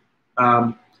sentence.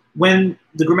 When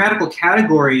the grammatical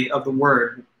category of the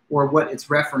word, or what its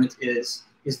referent is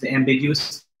the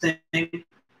ambiguous thing,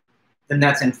 then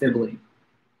that's amphibole.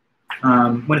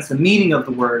 When it's the meaning of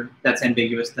the word that's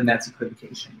ambiguous, then that's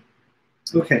equivocation.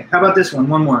 Okay, how about this one?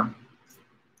 One more.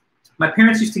 My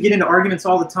parents used to get into arguments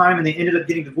all the time and they ended up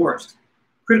getting divorced.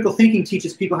 Critical thinking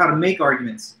teaches people how to make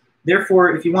arguments.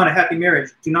 Therefore, if you want a happy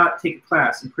marriage, do not take a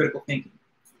class in critical thinking.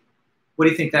 What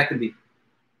do you think that could be?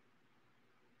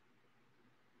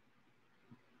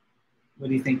 What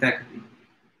do you think that could be?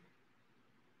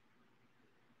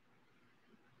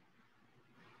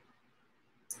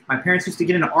 My parents used to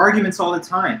get into arguments all the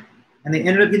time, and they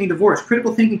ended up getting divorced.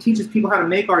 Critical thinking teaches people how to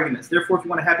make arguments. Therefore, if you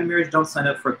want a happy marriage, don't sign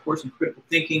up for a course in critical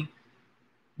thinking.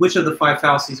 Which of the 5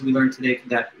 fallacies we learned today could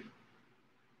that be?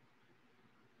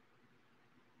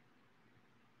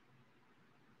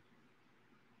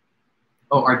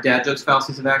 Oh, are dad jokes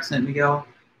fallacies of accent, Miguel?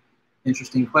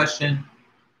 Interesting question.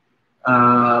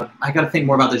 I got to think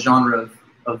more about the genre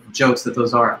of jokes that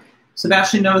those are.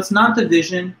 Sebastian, no, it's not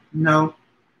division. No,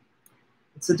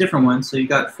 it's a different one. So you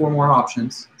got 4 more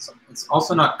options. It's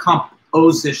also not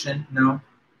composition. No,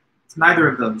 it's neither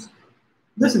of those.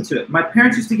 Listen to it. My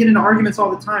parents used to get into arguments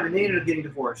all the time, and they ended up getting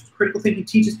divorced. Critical thinking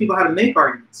teaches people how to make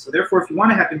arguments. So therefore, if you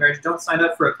want a happy marriage, don't sign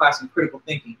up for a class in critical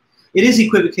thinking. It is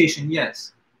equivocation,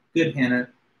 yes. Good, Hannah.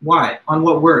 Why? On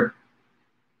what word?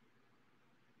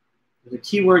 There's a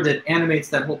key word that animates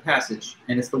that whole passage,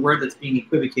 and it's the word that's being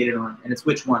equivocated on, and it's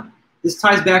which one? This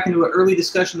ties back into an early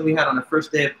discussion that we had on the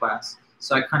first day of class,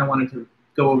 so I kind of wanted to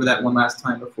go over that one last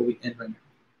time before we end right now.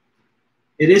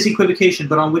 It is equivocation,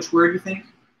 but on which word do you think?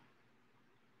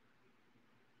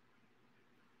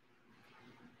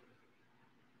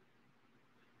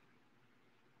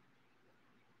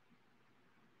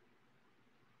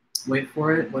 Wait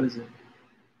for it. What is it?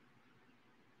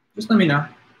 Just let me know.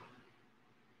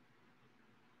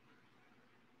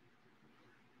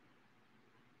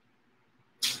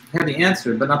 You have the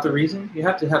answer, but not the reason. You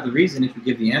have to have the reason if you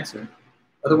give the answer.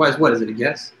 Otherwise, what is it, a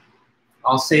guess?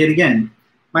 I'll say it again.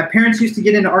 My parents used to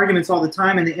get into arguments all the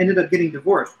time, and they ended up getting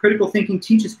divorced. Critical thinking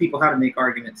teaches people how to make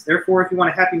arguments. Therefore, if you want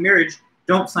a happy marriage,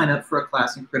 don't sign up for a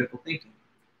class in critical thinking.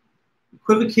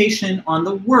 Equivocation on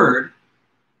the word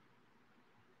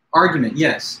argument,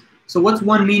 yes. So what's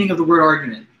one meaning of the word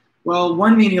argument? Well,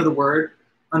 one meaning of the word,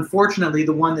 unfortunately,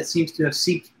 the one that seems to have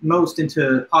seeped most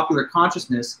into popular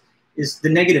consciousness, is the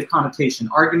negative connotation.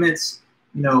 Arguments,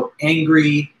 you know,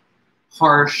 angry,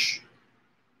 harsh,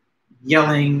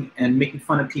 yelling, and making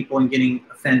fun of people and getting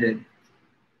offended.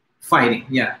 Fighting,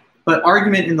 yeah. But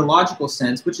argument in the logical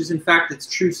sense, which is in fact its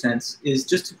true sense, is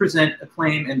just to present a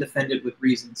claim and defend it with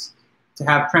reasons, to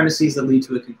have premises that lead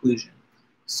to a conclusion.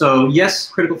 So yes,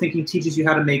 critical thinking teaches you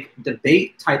how to make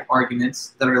debate type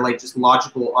arguments that are like just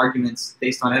logical arguments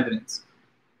based on evidence.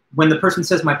 When the person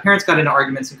says my parents got into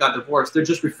arguments and got divorced, they're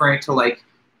just referring to like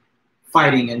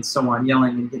fighting and so on,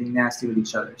 yelling and getting nasty with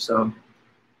each other. So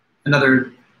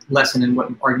another lesson in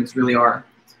what arguments really are.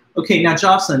 Okay, now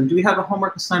Jocelyn, do we have a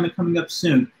homework assignment coming up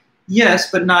soon? Yes,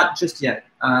 but not just yet.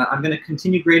 I'm going to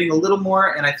continue grading a little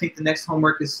more, and I think the next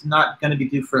homework is not going to be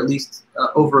due for at least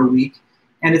over a week.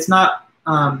 And it's not,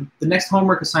 the next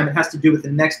homework assignment has to do with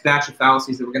the next batch of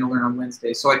fallacies that we're going to learn on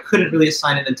Wednesday. So I couldn't really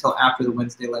assign it until after the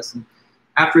Wednesday lesson.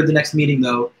 After the next meeting,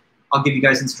 though, I'll give you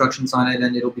guys instructions on it,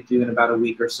 and it'll be due in about a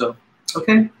week or so.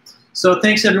 Okay? So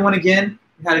thanks, everyone, again.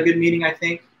 We had a good meeting, I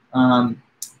think.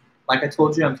 Like I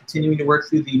told you, I'm continuing to work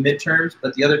through the midterms,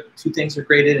 but the other 2 things are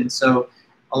graded, and so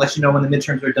I'll let you know when the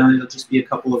midterms are done. It'll just be a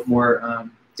couple of more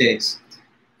days.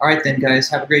 All right, then, guys.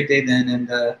 Have a great day, then, and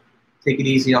take it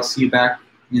easy. I'll see you back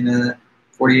in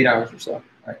 48 hours or so. All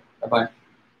right. Bye-bye.